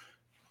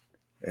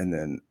 And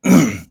then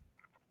the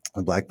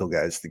black pill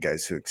guys, the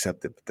guys who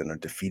accept it, but then are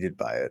defeated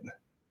by it.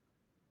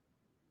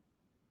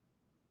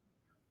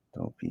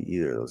 Don't be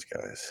either of those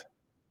guys.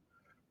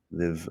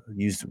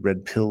 Use the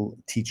red pill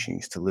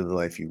teachings to live the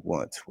life you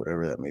want,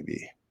 whatever that may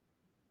be.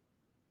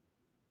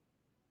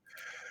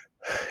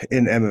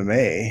 In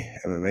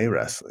MMA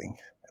wrestling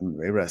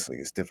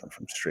is different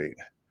from straight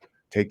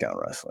takedown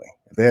wrestling.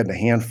 If they had a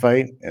hand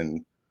fight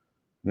and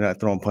they're not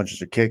throwing punches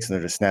or kicks and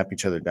they're just snap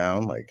each other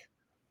down, like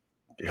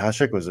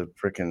Hashek was a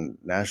freaking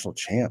national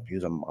champ. He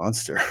was a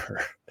monster.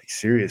 Like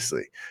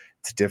seriously,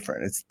 it's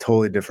different. It's a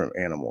totally different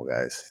animal,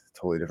 guys.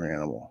 Totally different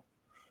animal.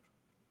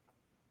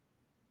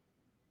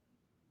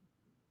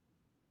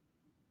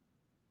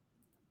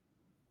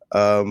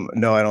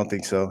 No, I don't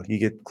think so. You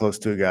get close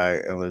to a guy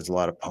and there's a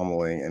lot of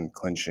pummeling and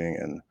clinching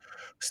and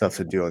stuff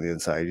to do on the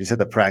inside. You just have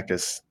to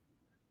practice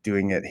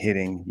doing it,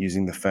 hitting,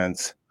 using the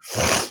fence.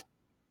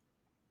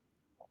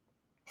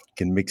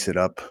 Can mix it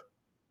up.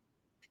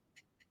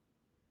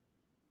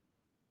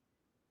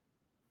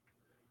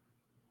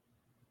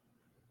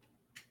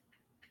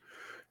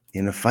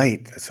 In a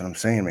fight. That's what I'm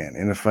saying, man.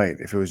 In a fight.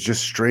 If it was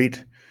just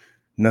straight,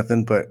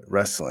 nothing but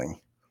wrestling,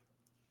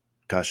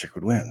 Koscheck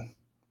would win.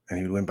 And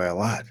he would win by a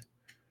lot.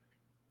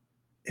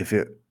 If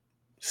it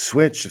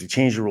switched, if you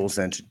change the rules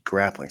then to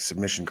grappling,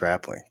 submission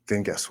grappling,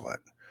 then guess what?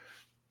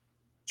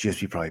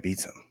 GSP probably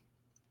beats him.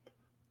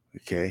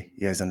 Okay.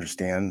 You guys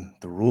understand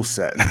the rule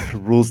set.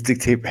 Rules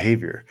dictate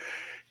behavior.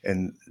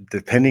 And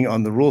depending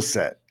on the rule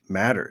set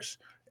matters.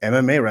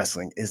 MMA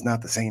wrestling is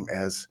not the same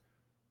as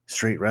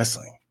straight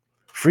wrestling.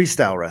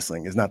 Freestyle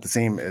wrestling is not the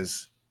same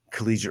as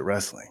collegiate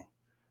wrestling.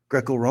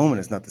 Greco-Roman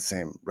is not the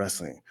same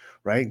wrestling,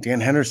 right? Dan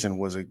Henderson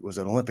was an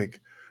Olympic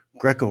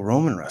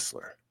Greco-Roman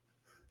wrestler.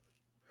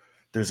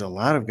 There's a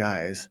lot of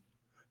guys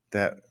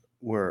that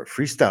were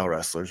freestyle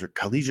wrestlers or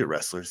collegiate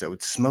wrestlers that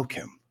would smoke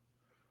him.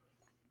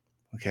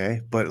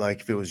 Okay, but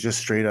like if it was just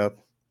straight up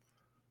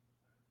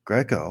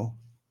Greco,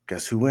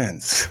 guess who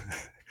wins?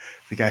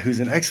 The guy who's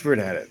an expert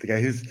at it, the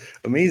guy who's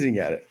amazing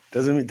at it.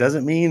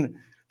 Doesn't mean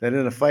that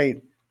in a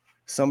fight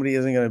somebody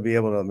isn't going to be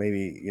able to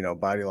maybe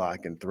body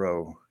lock and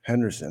throw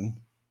Henderson.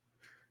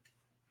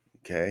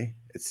 Okay,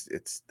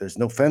 it's there's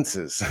no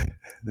fences,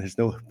 there's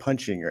no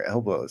punching or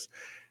elbows.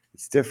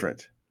 It's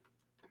different.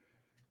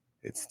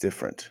 It's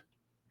different.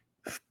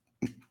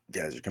 You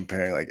guys are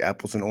comparing like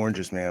apples and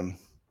oranges, man.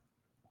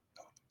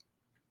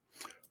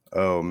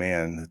 Oh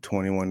man, the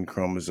 21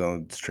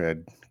 chromosomes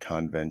tread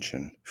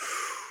convention.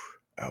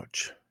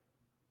 Ouch.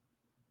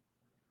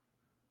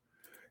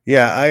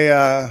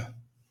 Yeah,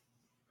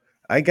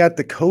 I got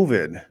the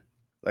COVID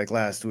like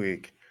last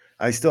week.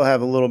 I still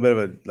have a little bit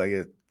of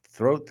a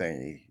throat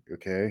thingy.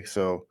 Okay,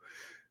 so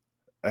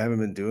I haven't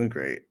been doing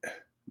great.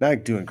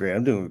 Not doing great.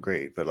 I'm doing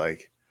great, but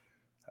like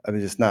I'm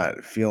just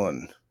not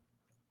feeling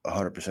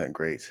 100%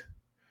 great,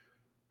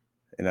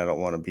 and I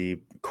don't want to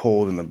be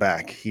cold in the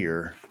back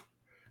here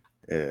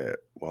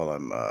while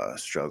I'm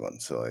struggling.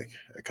 So like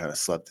I kind of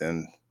slept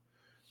in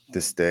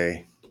this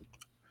day,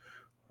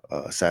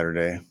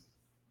 Saturday.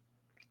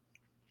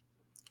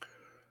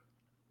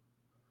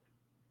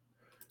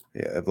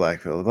 Yeah, the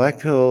black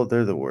pill,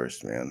 they're the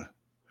worst, man.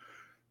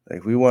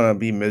 Like we want to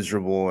be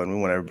miserable, and we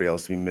want everybody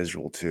else to be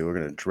miserable too. We're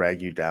gonna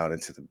drag you down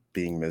into the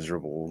being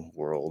miserable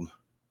world.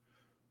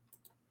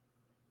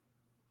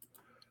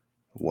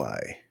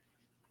 Why?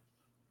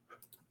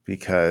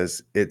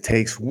 Because it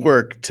takes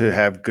work to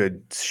have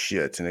good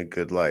shit and a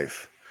good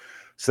life.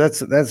 So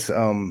that's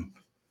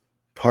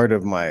part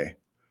of my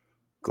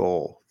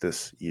goal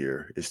this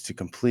year is to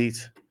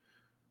complete.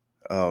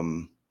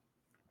 Um,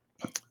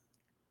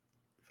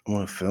 I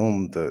want to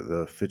film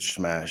the Fitch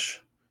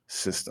Smash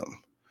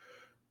system.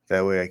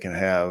 That way, I can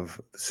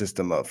have the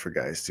system up for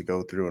guys to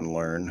go through and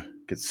learn.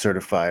 get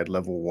certified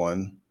level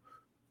 1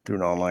 through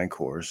an online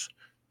course,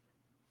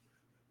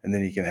 and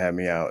then you can have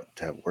me out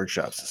to have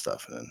workshops and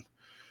stuff, and then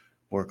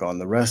work on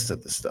the rest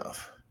of the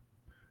stuff.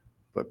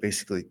 But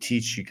basically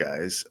teach you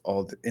guys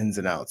all the ins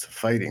and outs of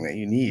fighting that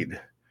you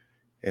need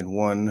in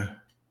one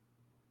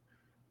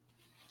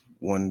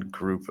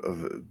group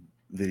of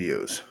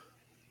videos.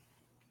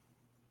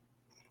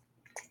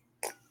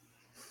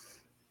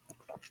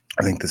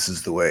 I think this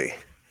is the way.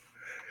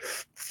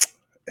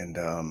 And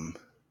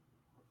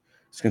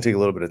it's gonna take a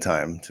little bit of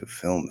time to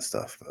film the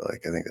stuff, but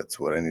like I think that's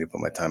what I need to put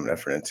my time and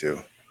effort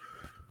into.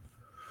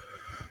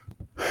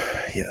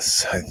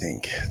 Yes, I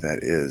think that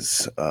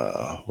is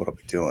what I'll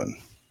be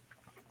doing.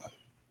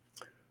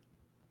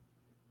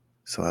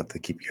 So I'll have to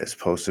keep you guys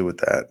posted with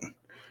that.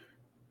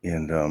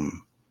 And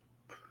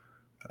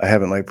I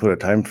haven't like put a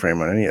time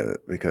frame on any of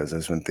it because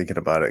I've been thinking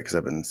about it because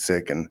I've been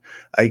sick, and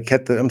I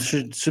kept the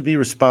should be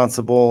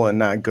responsible and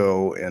not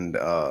go and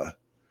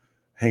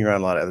hang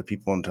around a lot of other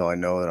people until I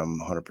know that I'm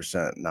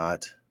 100%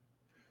 not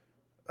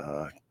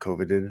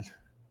COVIDed.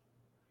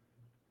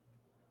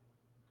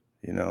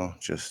 You know,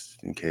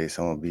 just in case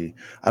I don't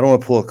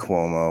want to pull a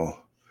Cuomo.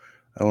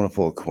 I don't want to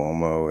pull a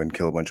Cuomo and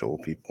kill a bunch of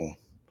old people.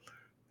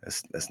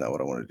 That's not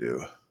what I want to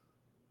do.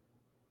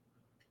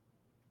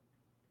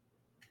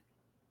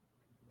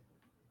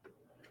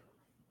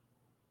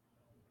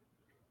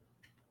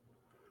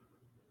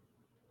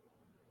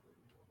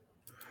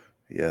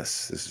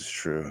 Yes, this is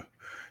true.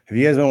 Have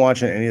you guys been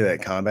watching any of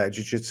that combat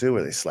jiu-jitsu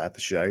where they slap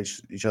the shit out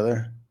of each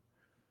other?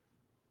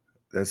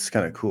 That's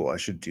kind of cool. I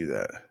should do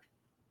that.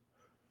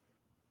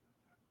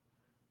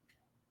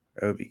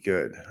 That would be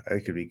good. I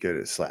could be good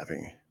at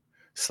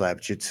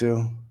slap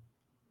jitsu.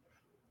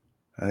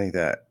 I think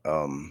that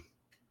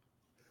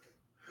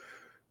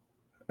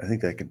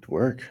could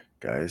work,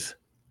 guys.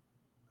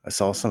 I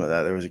saw some of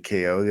that. There was a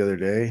KO the other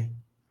day.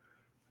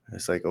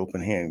 It's like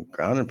open hand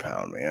ground and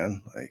pound,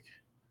 man. Like,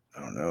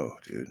 I don't know,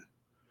 dude.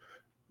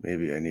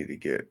 Maybe I need to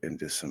get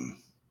into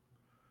some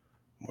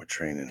more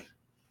training.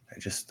 I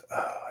just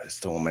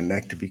don't want my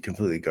neck to be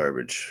completely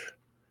garbage.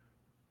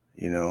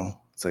 You know,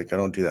 it's like I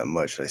don't do that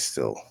much. I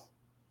still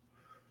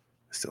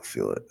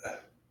feel it.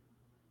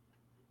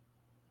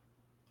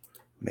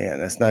 Man,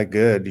 that's not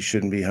good. You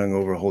shouldn't be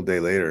hungover a whole day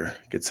later.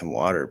 Get some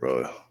water,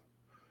 bro.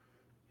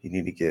 You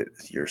need to get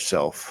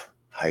yourself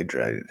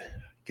hydrated.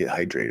 Get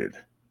hydrated.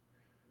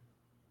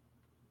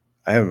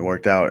 I haven't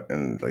worked out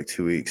in like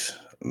 2 weeks.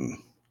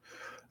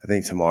 I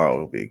think tomorrow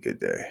will be a good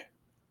day.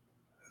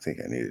 I think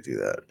I need to do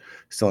that.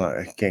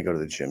 I can't go to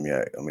the gym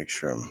yet. I'll make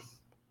sure I'm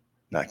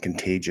not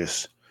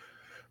contagious.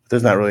 But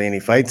there's not really any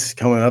fights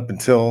coming up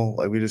until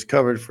like we just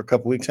covered for a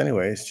couple weeks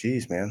anyways.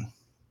 Jeez, man.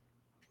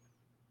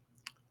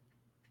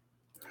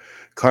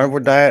 Carnivore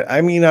diet.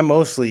 I mean, I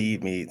mostly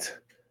eat meat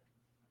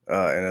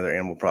and other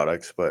animal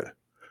products, but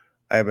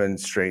I've been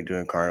straight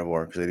doing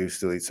carnivore because I do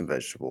still eat some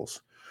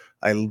vegetables.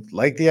 I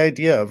like the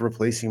idea of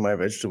replacing my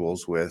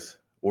vegetables with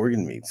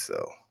organ meats,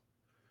 though.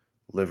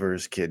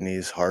 Livers,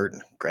 kidneys, heart,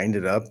 grind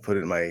it up, put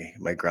it in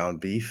my ground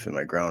beef and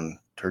my ground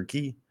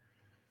turkey,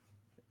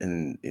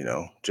 and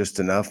just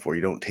enough where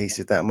you don't taste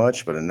it that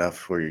much, but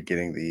enough where you're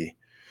getting the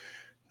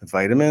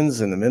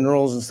vitamins and the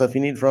minerals and stuff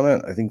you need from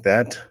it. I think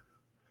that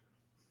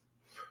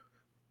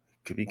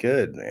could be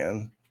good,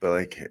 man. But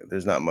like,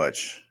 there's not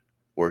much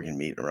organ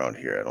meat around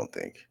here. I don't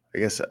think. I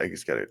just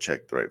gotta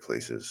check the right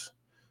places.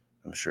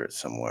 I'm sure it's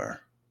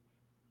somewhere.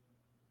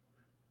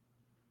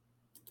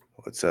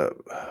 What's up?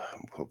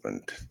 I'm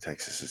hoping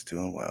Texas is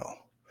doing well.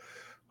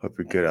 Hope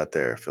you're good out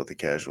there, filthy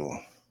casual.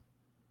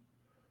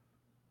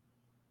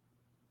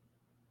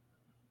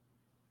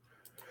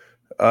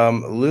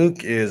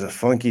 Luke is a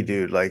funky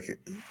dude. Like,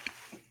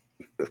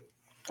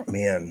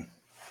 man,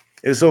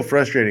 it was so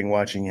frustrating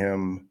watching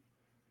him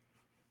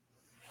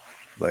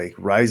like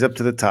rise up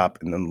to the top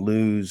and then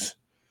lose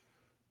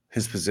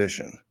his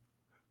position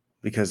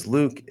because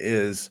Luke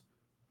is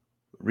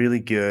really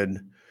good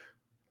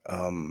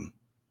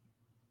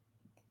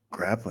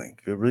grappling,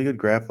 really good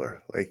grappler.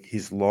 Like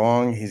he's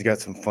long, he's got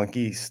some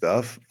funky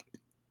stuff,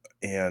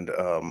 and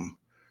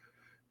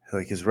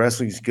like his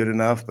wrestling is good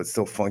enough, but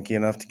still funky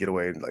enough to get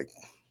away and like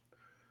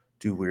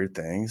do weird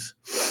things.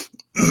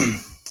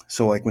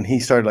 So like when he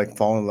started like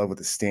falling in love with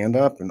the stand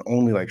up and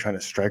only like trying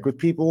to strike with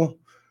people,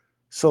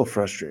 so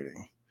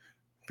frustrating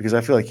because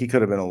I feel like he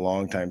could have been a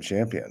long time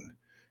champion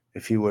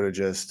if he would have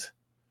just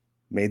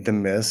made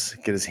them miss,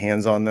 get his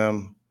hands on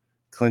them,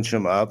 clinch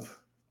them up,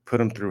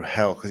 put him through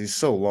hell because he's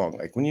so long.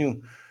 Like when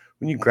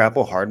you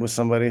grapple hard with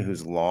somebody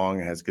who's long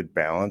and has good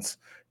balance,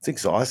 it's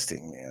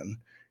exhausting, man.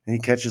 And he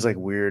catches like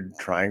weird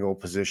triangle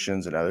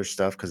positions and other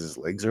stuff because his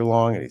legs are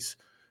long and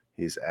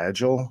he's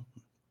agile.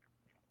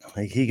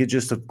 Like he could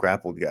just have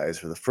grappled guys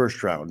for the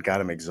first round,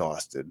 got him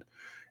exhausted,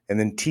 and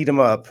then teed him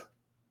up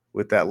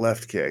with that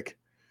left kick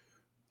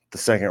the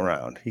second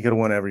round. He could have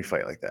won every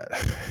fight like that,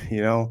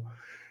 you know?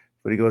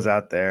 But he goes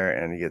out there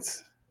and he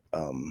gets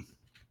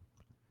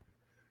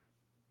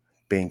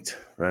banked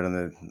right on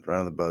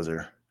the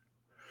buzzer.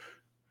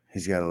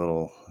 He's got a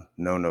little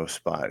no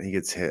spot. He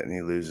gets hit and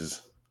he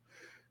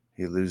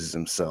loses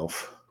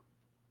himself.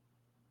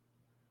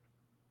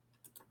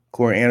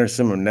 Corey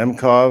Anderson or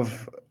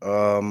Nemkov.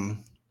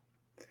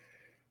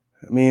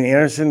 I mean,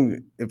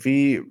 Anderson, if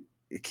he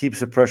keeps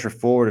the pressure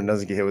forward and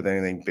doesn't get hit with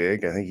anything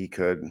big, I think he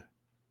could.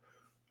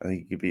 I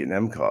think he could beat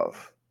Nemkov.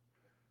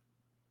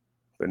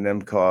 But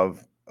Nemkov,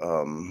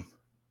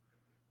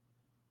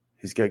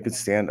 he's got good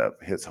stand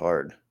up, hits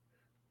hard.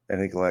 I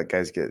think a lot of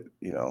guys get,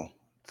 to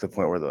the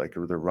point where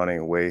they're running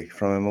away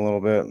from him a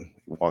little bit.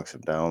 He walks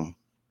him down,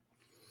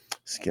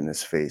 skin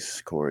his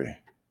face, Corey.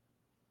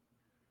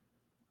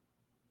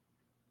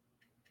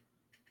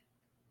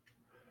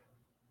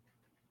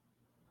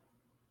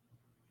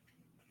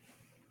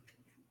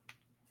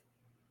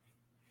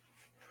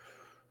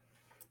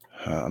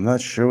 I'm not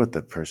sure what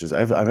the purse is.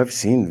 I've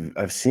seen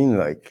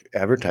like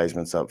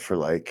advertisements up for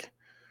like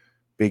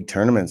big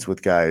tournaments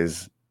with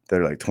guys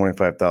that are like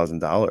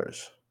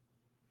 $25,000.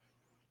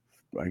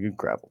 I could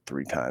grapple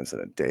 3 times in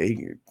a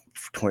day.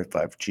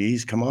 25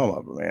 G's. Come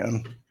on,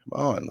 man. Come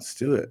on, let's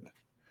do it.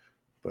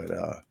 But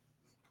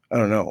I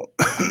don't know.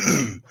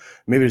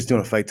 Maybe just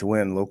doing a fight to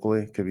win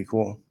locally could be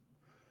cool,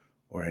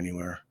 or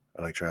anywhere.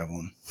 I like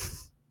traveling.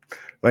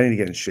 But I need to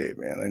get in shape,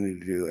 man. I need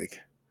to do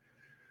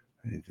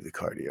the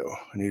cardio.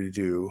 I need to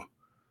do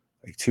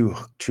like two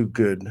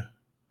good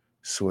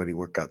sweaty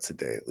workouts a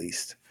day at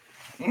least,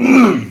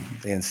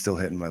 and still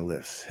hitting my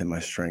lifts, hitting my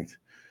strength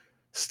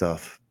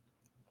stuff.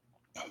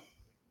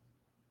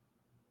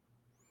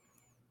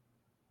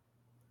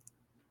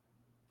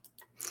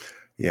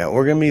 Yeah,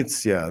 organ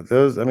meats. Yeah,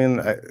 those. I mean,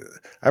 I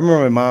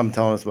remember my mom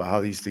telling us about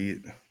how they used to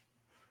eat.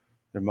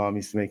 Their mom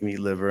used to make me eat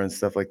liver and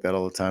stuff like that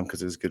all the time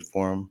because it was good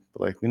for them.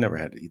 But like, we never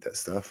had to eat that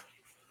stuff.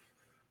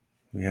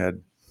 We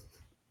had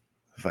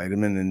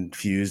vitamin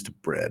infused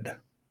bread.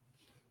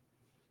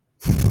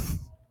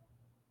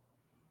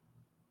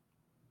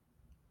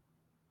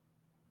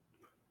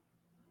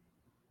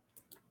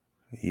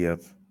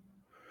 Yep.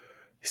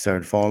 He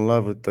started falling in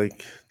love with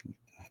like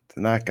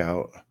the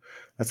knockout.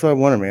 That's what I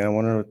wonder, man. I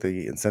wonder what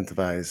they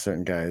incentivize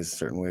certain guys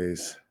certain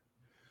ways.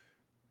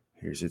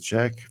 Here's a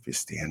check. If you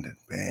stand it,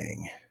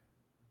 bang.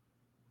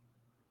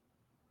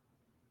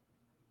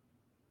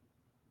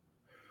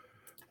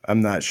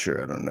 I'm not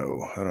sure. I don't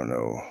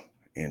know,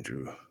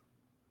 Andrew.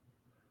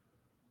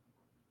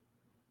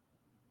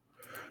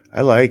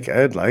 I'd like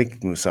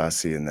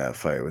Musasi in that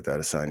fight with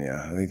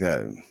Adesanya. I think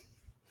that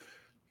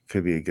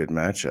could be a good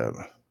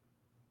matchup.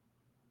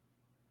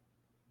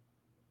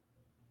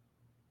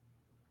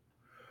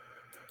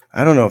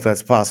 I don't know if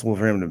that's possible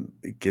for him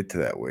to get to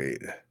that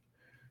weight.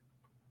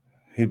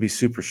 He'd be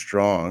super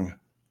strong,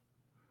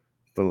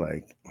 but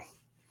like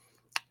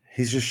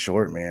he's just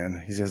short,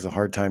 man. He has a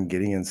hard time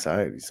getting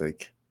inside. He's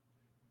like,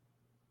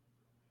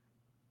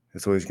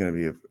 it's always going to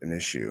be an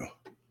issue.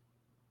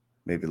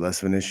 Maybe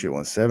less of an issue at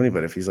 170,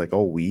 but if he's like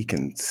all weak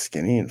and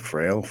skinny and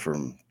frail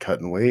from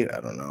cutting weight,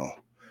 I don't know.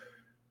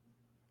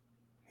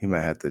 He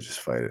might have to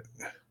just fight it.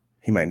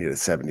 He might need a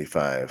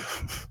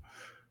 75.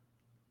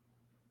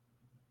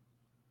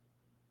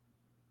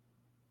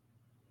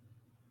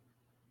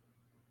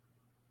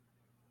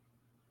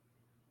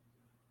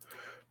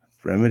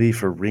 Remedy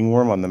for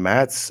ringworm on the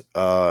mats.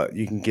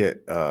 You can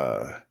get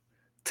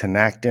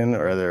Tenactin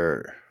or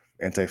other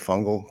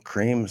antifungal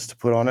creams to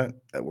put on it.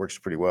 That works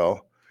pretty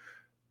well.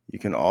 You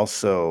can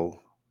also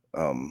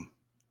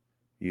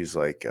use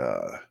like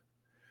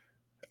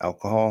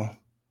alcohol,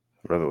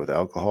 rub it with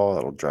alcohol.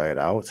 That'll dry it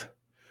out,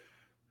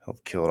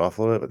 help kill it off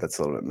a little bit, but that's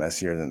a little bit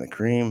messier than the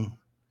cream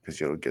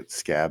because you'll get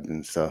scabbed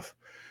and stuff.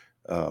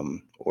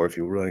 Or if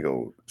you really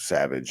go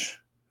savage,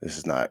 this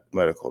is not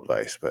medical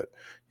advice, but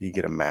you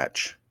get a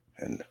match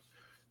and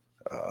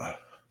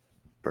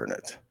burn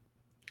it.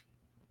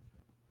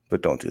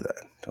 But don't do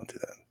that. Don't do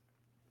that.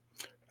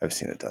 I've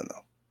seen it done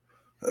though.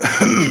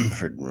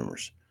 Heard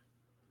rumors.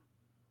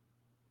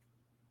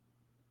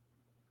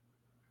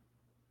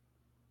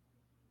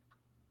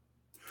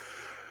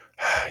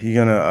 You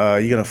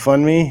gonna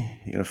fund me?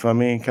 You gonna fund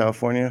me in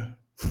California?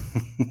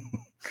 You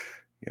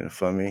gonna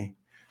fund me?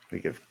 We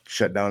get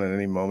shut down at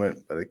any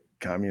moment by the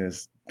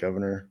communist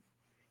governor.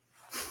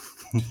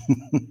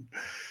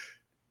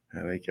 I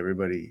make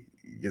everybody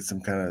get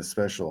some kind of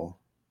special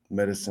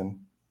medicine.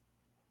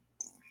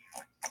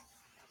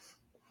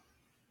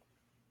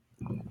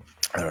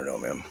 I don't know,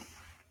 man.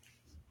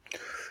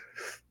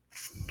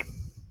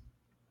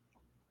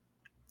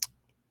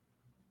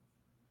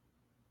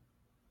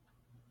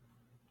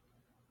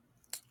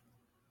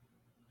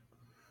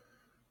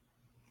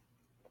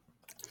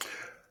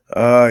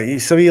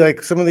 So you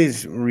like some of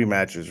these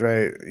rematches,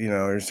 right?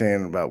 You're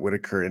saying about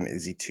Whitaker and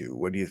Izzy too.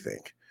 What do you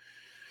think?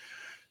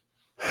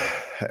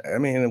 I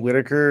mean,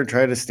 Whitaker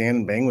tried to stand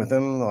and bang with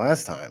him the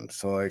last time,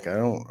 so like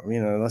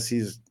unless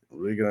he's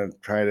really gonna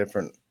try a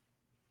different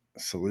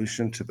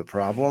solution to the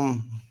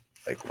problem,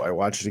 like why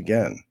watch it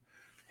again?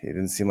 He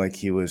didn't seem like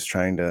he was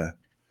trying to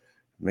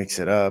mix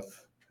it up.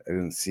 I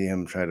didn't see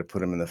him try to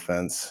put him in the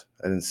fence.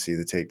 I didn't see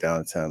the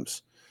takedown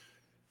attempts.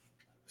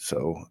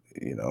 So,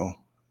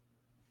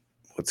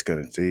 what's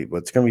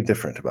gonna be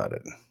different about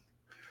it?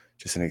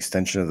 Just an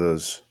extension of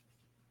those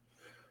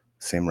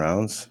same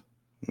rounds?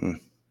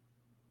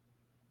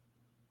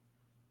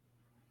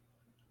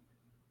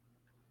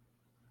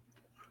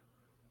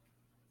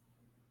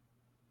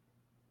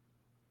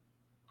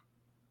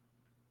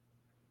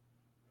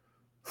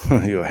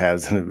 You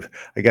have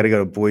I got to go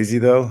to Boise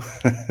though.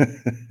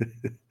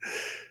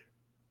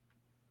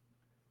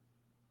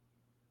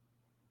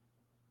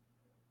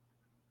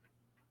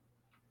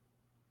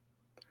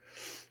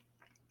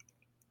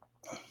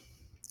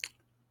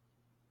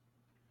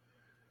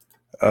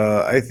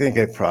 I think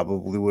I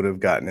probably would have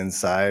gotten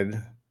inside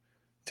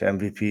to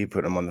MVP,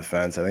 put him on the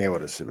fence. I think I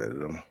would have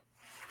submitted him.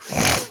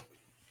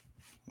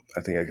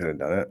 I think I could have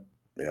done it.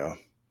 Yeah.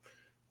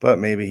 But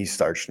maybe he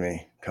starched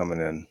me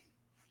coming in.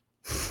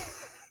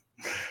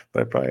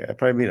 But I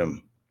probably beat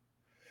him.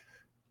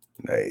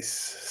 Nice.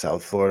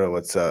 South Florida,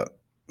 what's up?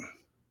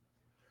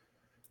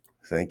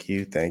 Thank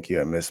you. Thank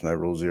you. I missed my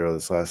Rule Zero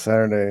this last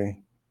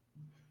Saturday.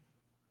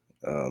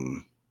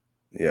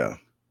 Yeah.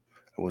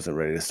 I wasn't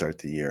ready to start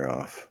the year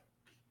off.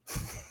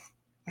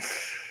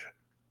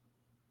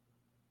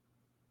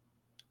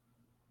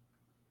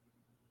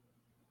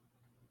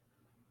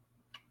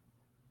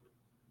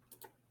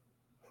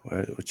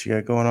 What you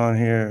got going on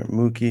here,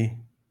 Mookie?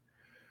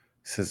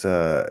 Says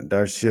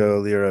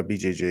Darcio Lira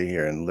BJJ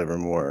here in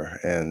Livermore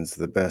ends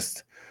the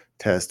best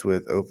test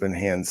with open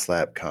hand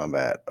slap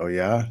combat. Oh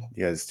yeah,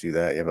 you guys do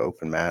that? You have an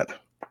open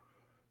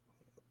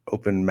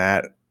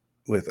mat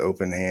with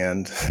open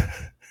hand.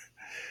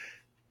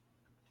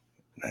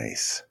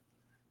 Nice.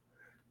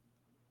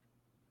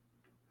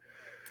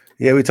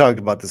 Yeah, we talked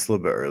about this a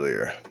little bit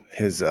earlier.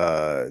 His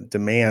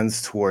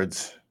demands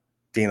towards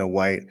Dana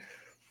White.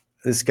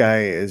 This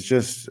guy is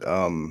just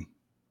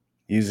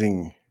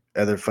using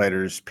other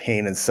fighters'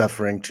 pain and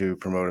suffering to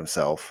promote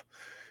himself.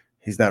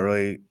 He's not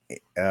really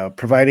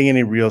providing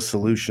any real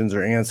solutions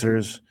or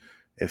answers.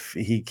 If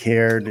he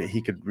cared,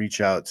 he could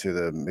reach out to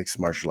the Mixed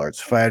Martial Arts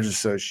Fighters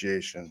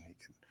Association. He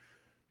could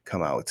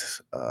come out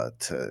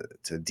to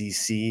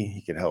DC.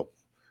 He could help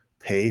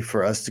pay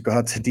for us to go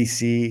out to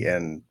DC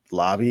and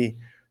lobby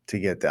to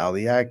get the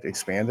Ali Act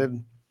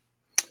expanded.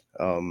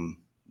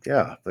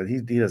 Yeah, but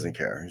he doesn't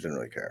care. He doesn't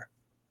really care.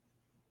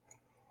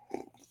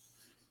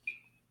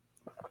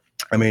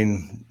 I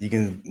mean, you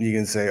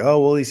can say, oh,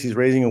 well, at least he's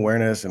raising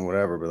awareness and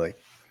whatever, but like,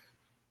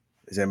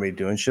 is anybody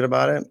doing shit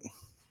about it?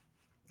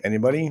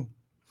 Anybody?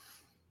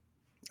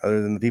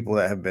 Other than the people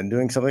that have been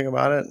doing something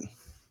about it?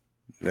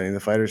 Any of the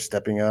fighters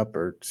stepping up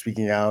or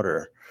speaking out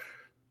or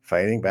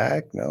fighting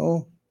back?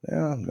 No.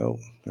 Yeah, no,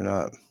 they're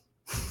not.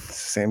 It's the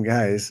same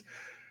guys.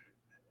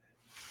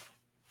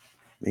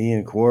 Me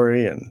and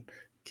Corey and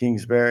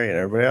Kingsbury and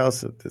everybody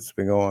else that's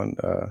been going,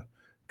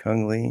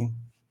 Kung Lee,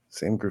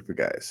 same group of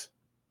guys.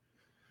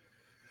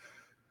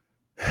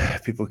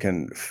 People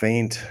can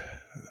feign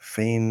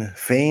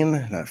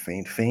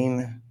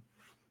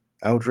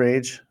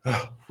outrage.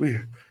 Oh, we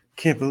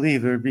can't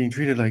believe they're being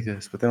treated like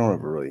this, but they don't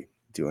ever really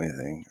do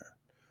anything or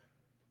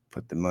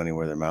put the money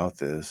where their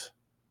mouth is.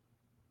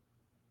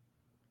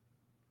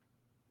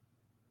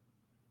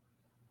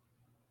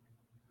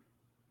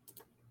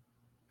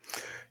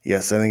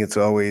 Yes, I think it's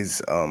always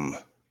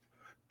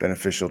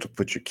beneficial to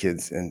put your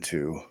kids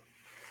into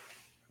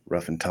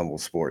rough and tumble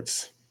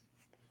sports.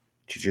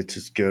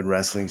 Jiu-jitsu's good,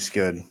 wrestling's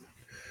good.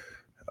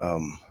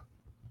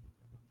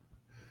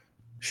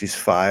 She's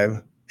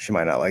 5. She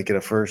might not like it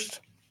at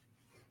first.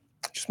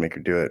 Just make her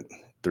do it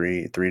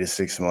 3 to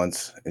 6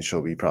 months, and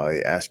she'll be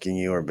probably asking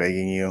you or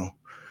begging you,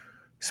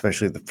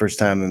 especially the first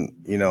time. And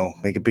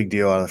make a big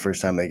deal out of the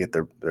first time they get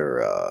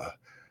their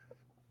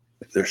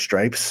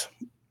stripes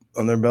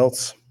on their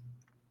belts.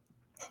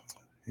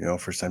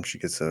 First time she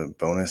gets a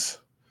bonus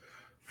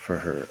for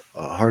her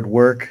hard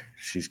work.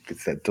 She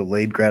gets that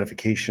delayed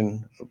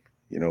gratification of,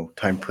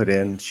 time put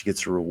in. She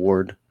gets a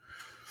reward.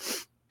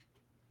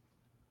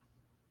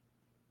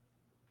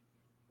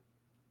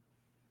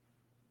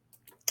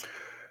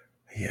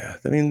 Yeah,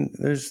 I mean,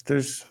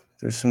 there's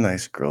some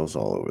nice girls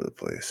all over the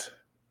place.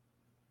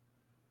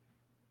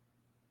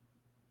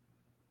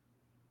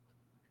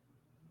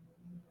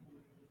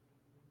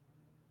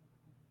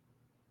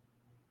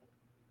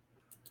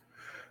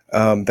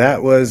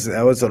 That was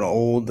an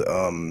old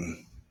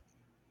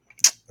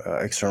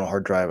external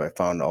hard drive. I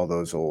found all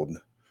those old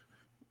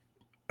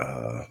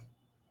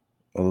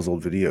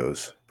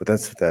videos. But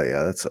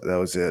that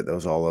was it. That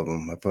was all of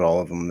them. I put all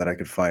of them that I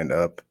could find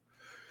up.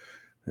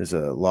 There's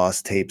a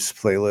lost tapes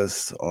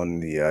playlist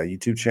on the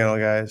YouTube channel,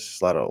 guys.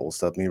 Just a lot of old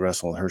stuff. Me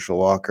wrestling with Herschel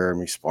Walker,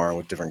 me sparring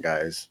with different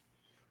guys,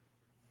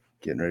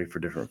 getting ready for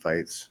different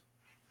fights.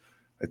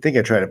 I think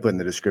I tried to put in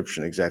the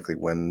description exactly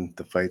when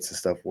the fights and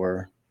stuff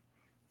were.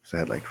 So I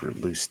had like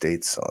loose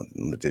dates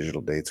on the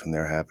digital dates when they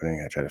were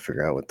happening. I tried to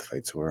figure out what the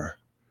fights were.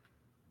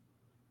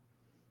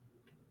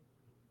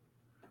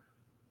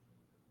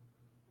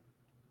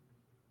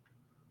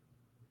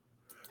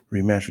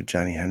 Rematch with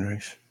Johnny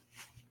Hendricks?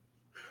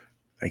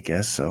 I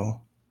guess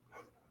so.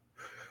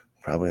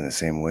 Probably in the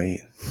same weight.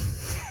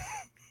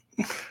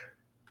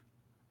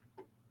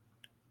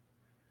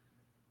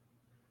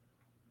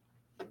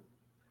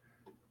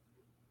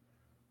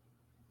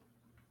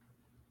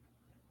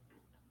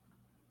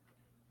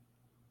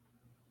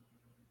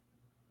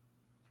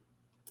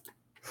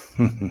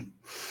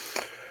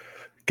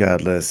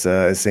 Godless.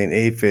 Saying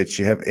Aphitch,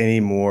 you have any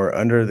more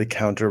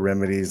under-the-counter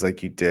remedies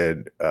like you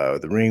did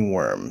the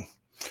ringworm?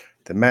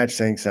 The match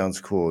thing sounds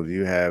cool. Do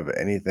you have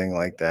anything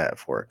like that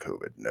for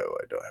COVID? No,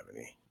 I don't have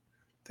anything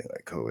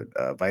like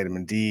COVID.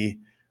 Vitamin D,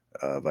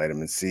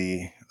 vitamin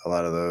C, a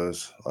lot of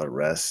those, a lot of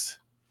rest.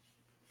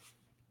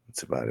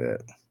 That's about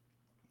it.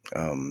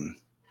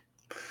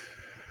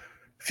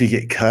 If you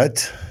get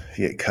cuts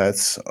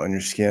on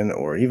your skin,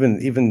 or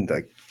even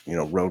like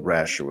road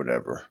rash or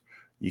whatever,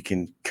 you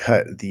can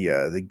cut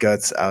the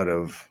guts out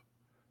of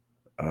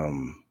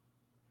what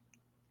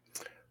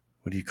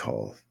do you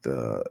call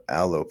the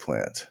aloe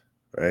plant,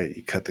 right?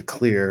 You cut the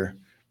clear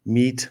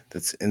meat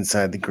that's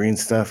inside the green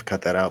stuff,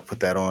 cut that out, put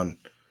that on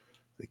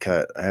the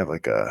cut. I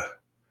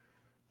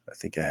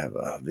think I have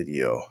a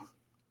video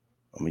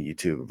on my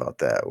YouTube about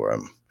that where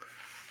I'm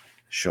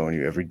showing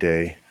you every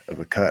day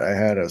of a cut I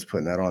had. I was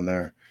putting that on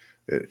there.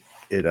 It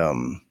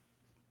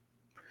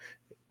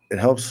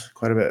helps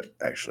quite a bit,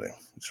 actually.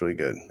 It's really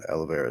good.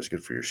 Aloe vera is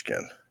good for your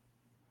skin.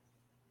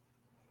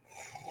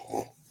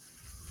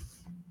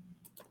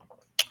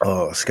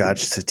 Oh, scotch,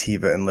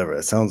 sativa, and liver.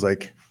 That sounds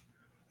like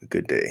a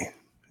good day.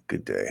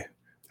 Good day.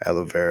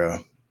 Aloe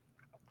vera.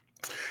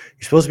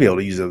 You're supposed to be able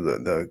to use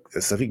the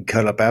stuff you can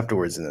cut up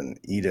afterwards and then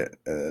eat it,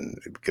 and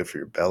it'd be good for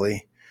your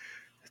belly.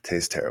 It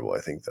tastes terrible, I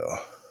think, though.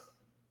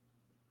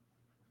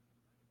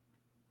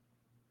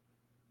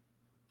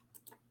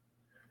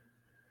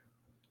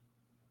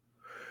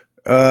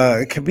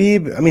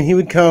 Khabib, I mean, he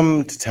would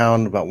come to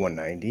town about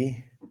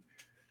 190.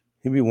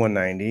 He'd be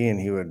 190, and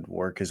he would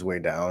work his way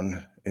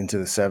down into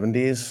the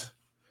 70s.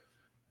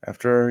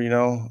 After,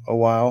 a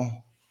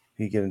while,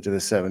 he'd get into the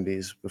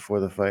 70s before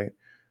the fight.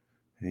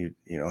 And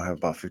he'd, have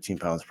about 15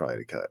 pounds probably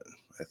to cut,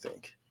 I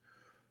think.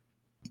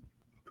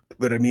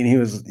 But I mean, he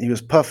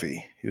was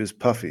puffy. He was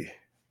puffy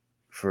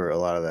for a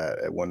lot of that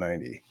at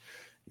 190,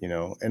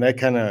 And I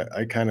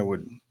kind of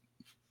would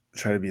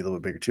try to be a little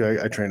bit bigger too.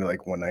 I trained at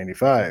like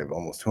 195,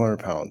 almost 200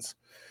 pounds,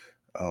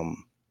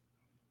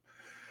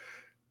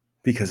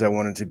 because I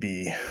wanted to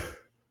be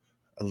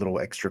a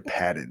little extra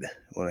padded. I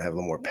want to have a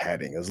little more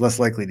padding. I was less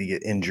likely to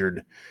get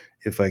injured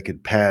if I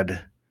could pad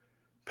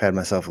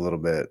myself a little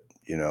bit.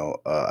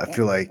 I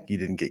feel like you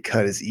didn't get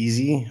cut as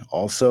easy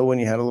also when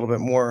you had a little bit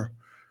more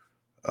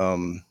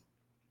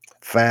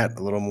fat,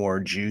 a little more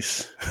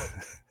juice,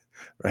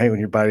 right? When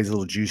your body's a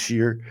little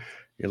juicier,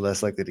 you're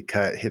less likely to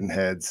cut hidden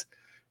heads.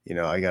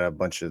 I got a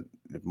bunch of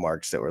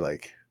marks that were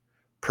like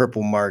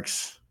purple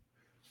marks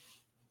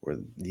where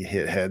you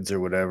hit heads or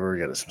whatever.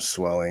 You got some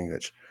swelling,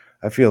 which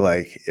I feel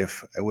like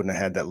if I wouldn't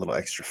have had that little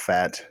extra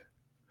fat,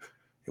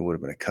 it would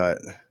have been a cut.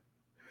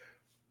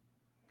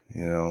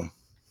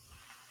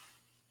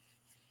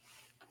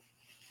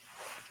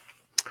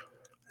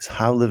 Is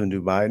How live in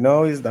Dubai?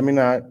 No,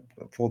 not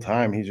full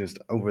time. He's just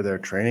over there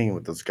training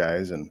with those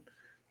guys, and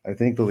I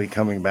think they'll be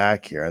coming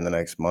back here in the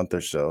next month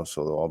or so.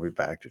 So they'll all be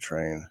back to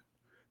train,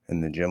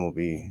 and the gym will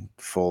be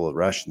full of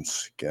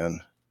Russians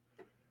again.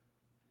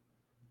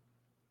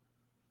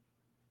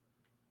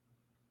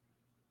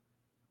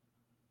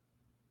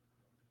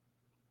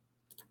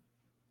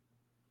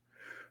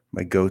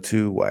 My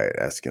go-to, Wyatt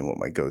asking what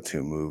my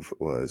go-to move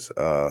was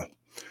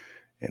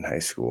in high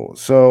school.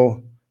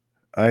 So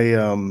I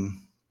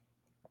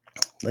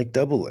like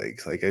double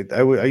legs. Like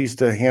I used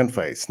to hand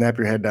fight, snap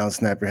your head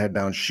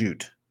down,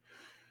 shoot.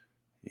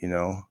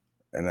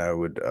 And I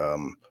would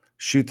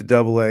shoot the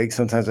double leg.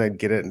 Sometimes I'd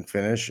get it and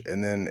finish,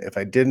 and then if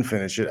I didn't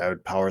finish it, I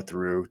would power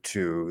through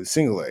to the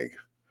single leg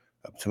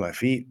up to my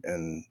feet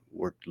and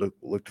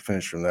look to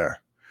finish from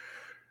there.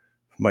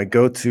 My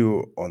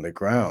go-to on the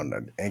ground,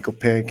 I'd ankle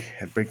pick,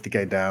 I'd break the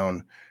guy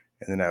down,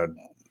 and then I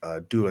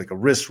would do like a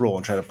wrist roll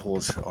and try to pull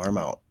his arm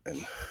out,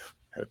 and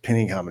had a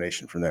pinning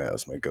combination from there. That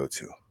was my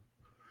go-to.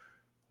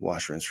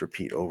 Wash, rinse,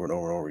 repeat over and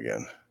over and over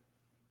again.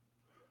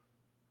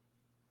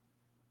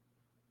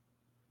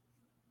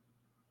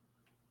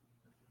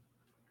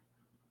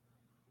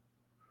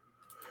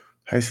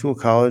 High school,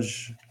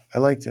 college, I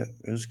liked it.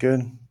 It was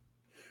good.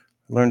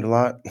 Learned a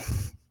lot. It'd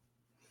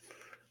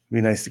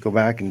be nice to go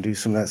back and do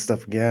some of that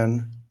stuff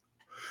again.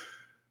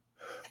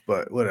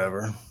 But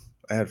whatever.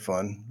 I had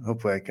fun.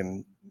 Hopefully I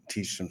can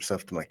teach some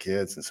stuff to my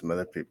kids and some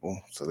other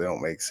people so they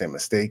don't make the same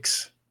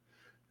mistakes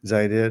as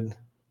I did.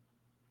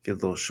 Get a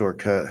little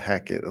shortcut,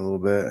 hack it a little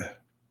bit.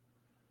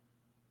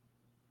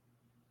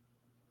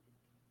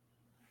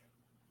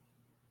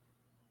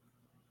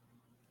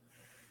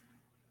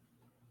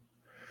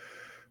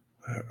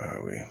 Where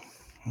are we?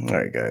 All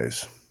right,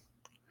 guys.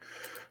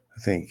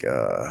 I think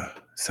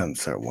it's time to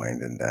start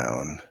winding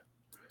down.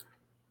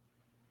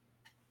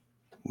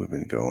 We've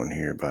been going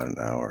here about an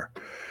hour.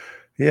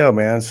 Yeah,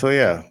 man. So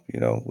yeah,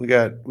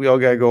 we all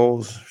got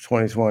goals for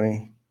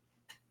 2020,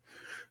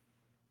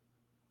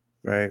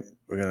 right?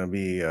 We're gonna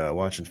be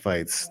watching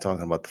fights,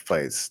 talking about the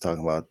fights,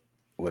 talking about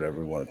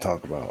whatever we want to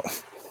talk about,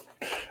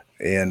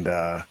 and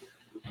I'm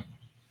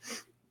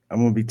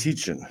gonna be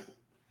teaching.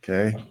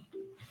 Okay,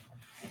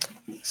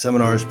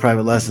 seminars,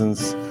 private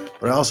lessons,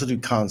 but I also do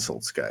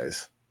consults,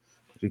 guys.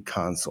 I do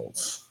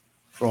consults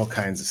for all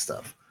kinds of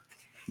stuff.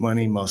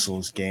 money,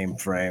 muscles, game,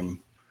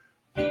 frame.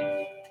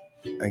 I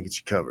can get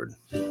you covered.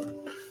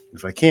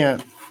 If I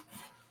can't, I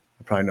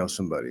probably know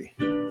somebody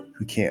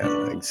who can.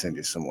 I can send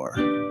you somewhere.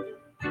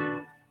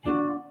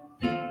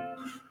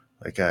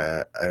 Like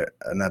I'm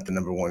not the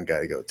number one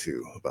guy to go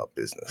to about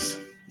business.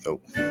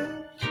 Nope.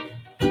 I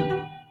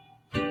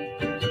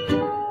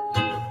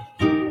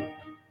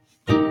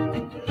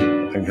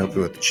can help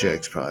you with the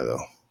checks, probably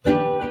though.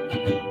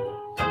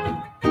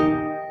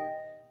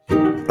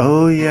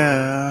 Oh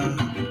yeah.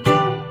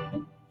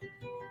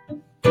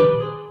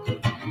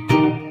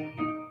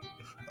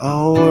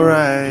 All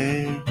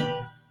right.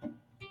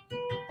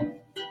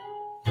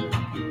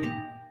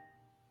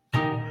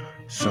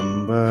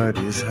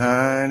 Somebody's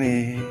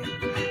honey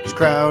is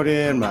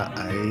crowding my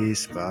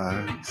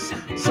icebox.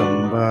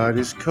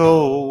 Somebody's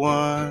cold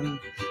one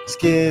is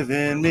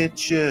giving me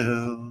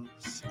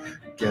chills.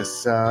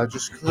 Guess I'll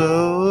just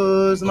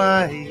close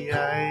my eyes.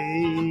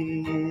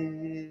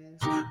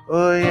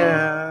 Oh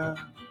yeah.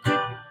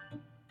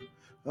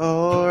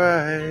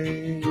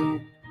 Alright.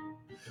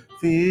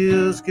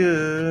 Feels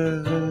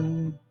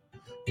good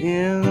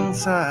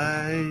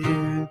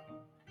inside.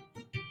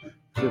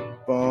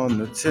 Flip on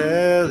the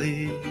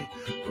telly,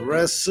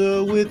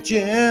 wrestle with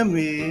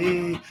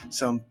Jimmy.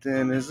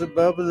 Something is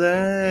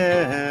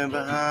bubbling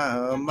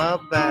behind my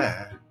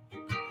back.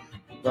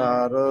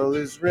 Bottle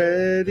is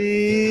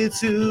ready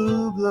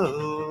to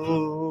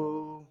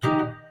blow.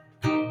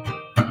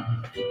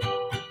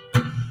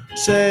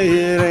 Say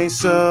it ain't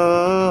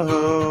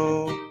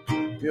so.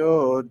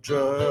 Your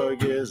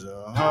drug is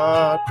a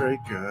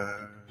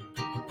heartbreaker.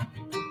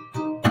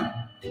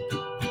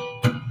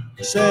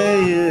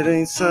 Say it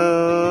ain't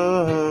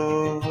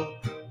so.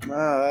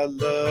 My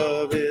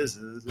love is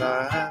a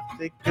life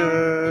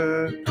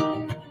taker.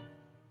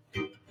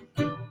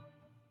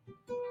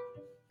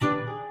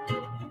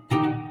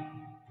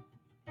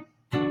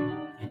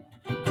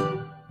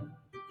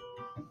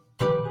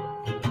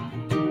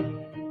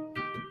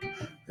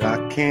 I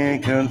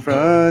can't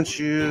confront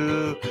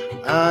you.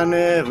 I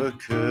never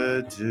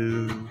could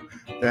do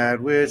that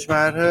which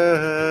might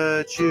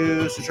hurt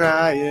you. So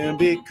try and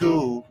be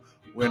cool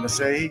when I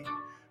say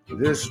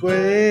this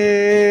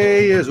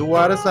way is a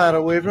water slide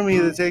away from me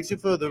that takes you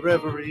further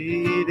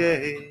every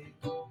day.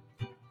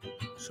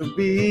 So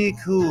be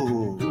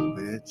cool,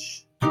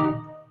 bitch.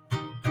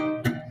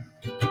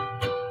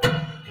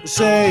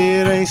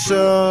 Say it ain't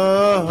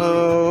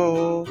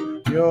so.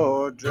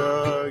 Your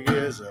drug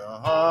is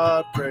a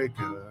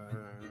heartbreaker.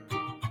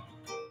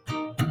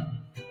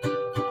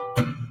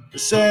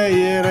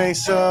 Say it ain't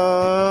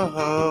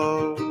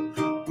so.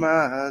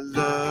 My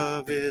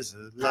love is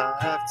a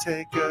life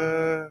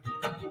taker.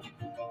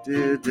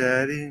 Dear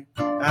Daddy,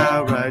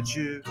 I'll write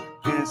you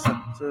in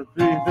such a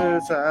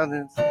brief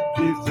silence.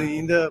 You've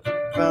cleaned up,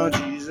 found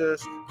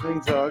Jesus,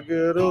 things are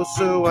good. Oh,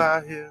 so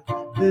I hear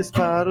this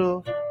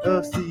bottle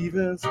of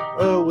Stevens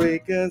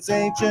awakens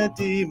ancient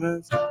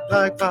demons.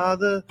 Like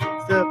father,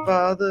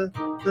 stepfather,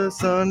 the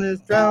son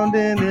is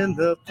drowning in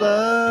the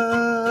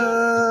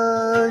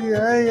flood.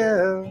 Yeah,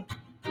 yeah,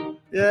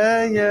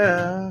 yeah,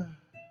 yeah.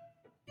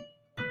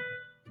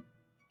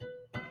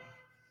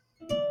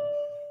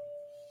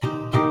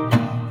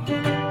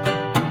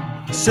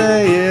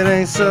 Say it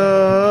ain't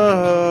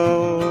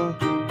so.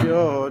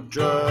 Your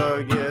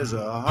drug is a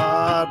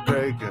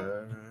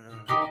heartbreaker.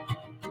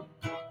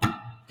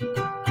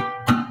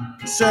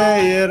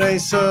 Say it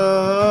ain't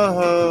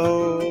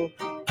so.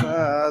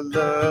 My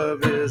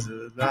love is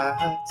a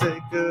life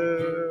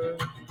taker.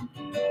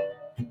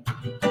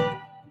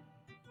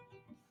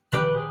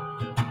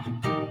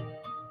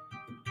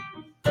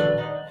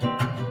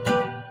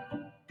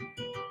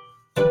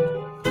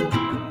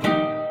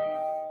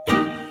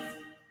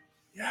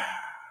 Yeah.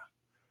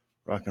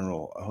 Rock and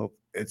roll. I hope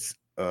it's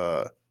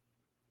a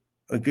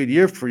good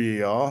year for you,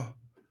 y'all.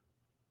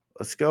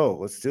 Let's go.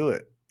 Let's do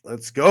it.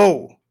 Let's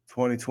go.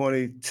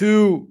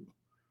 2022.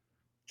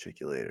 Check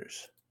you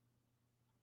laters.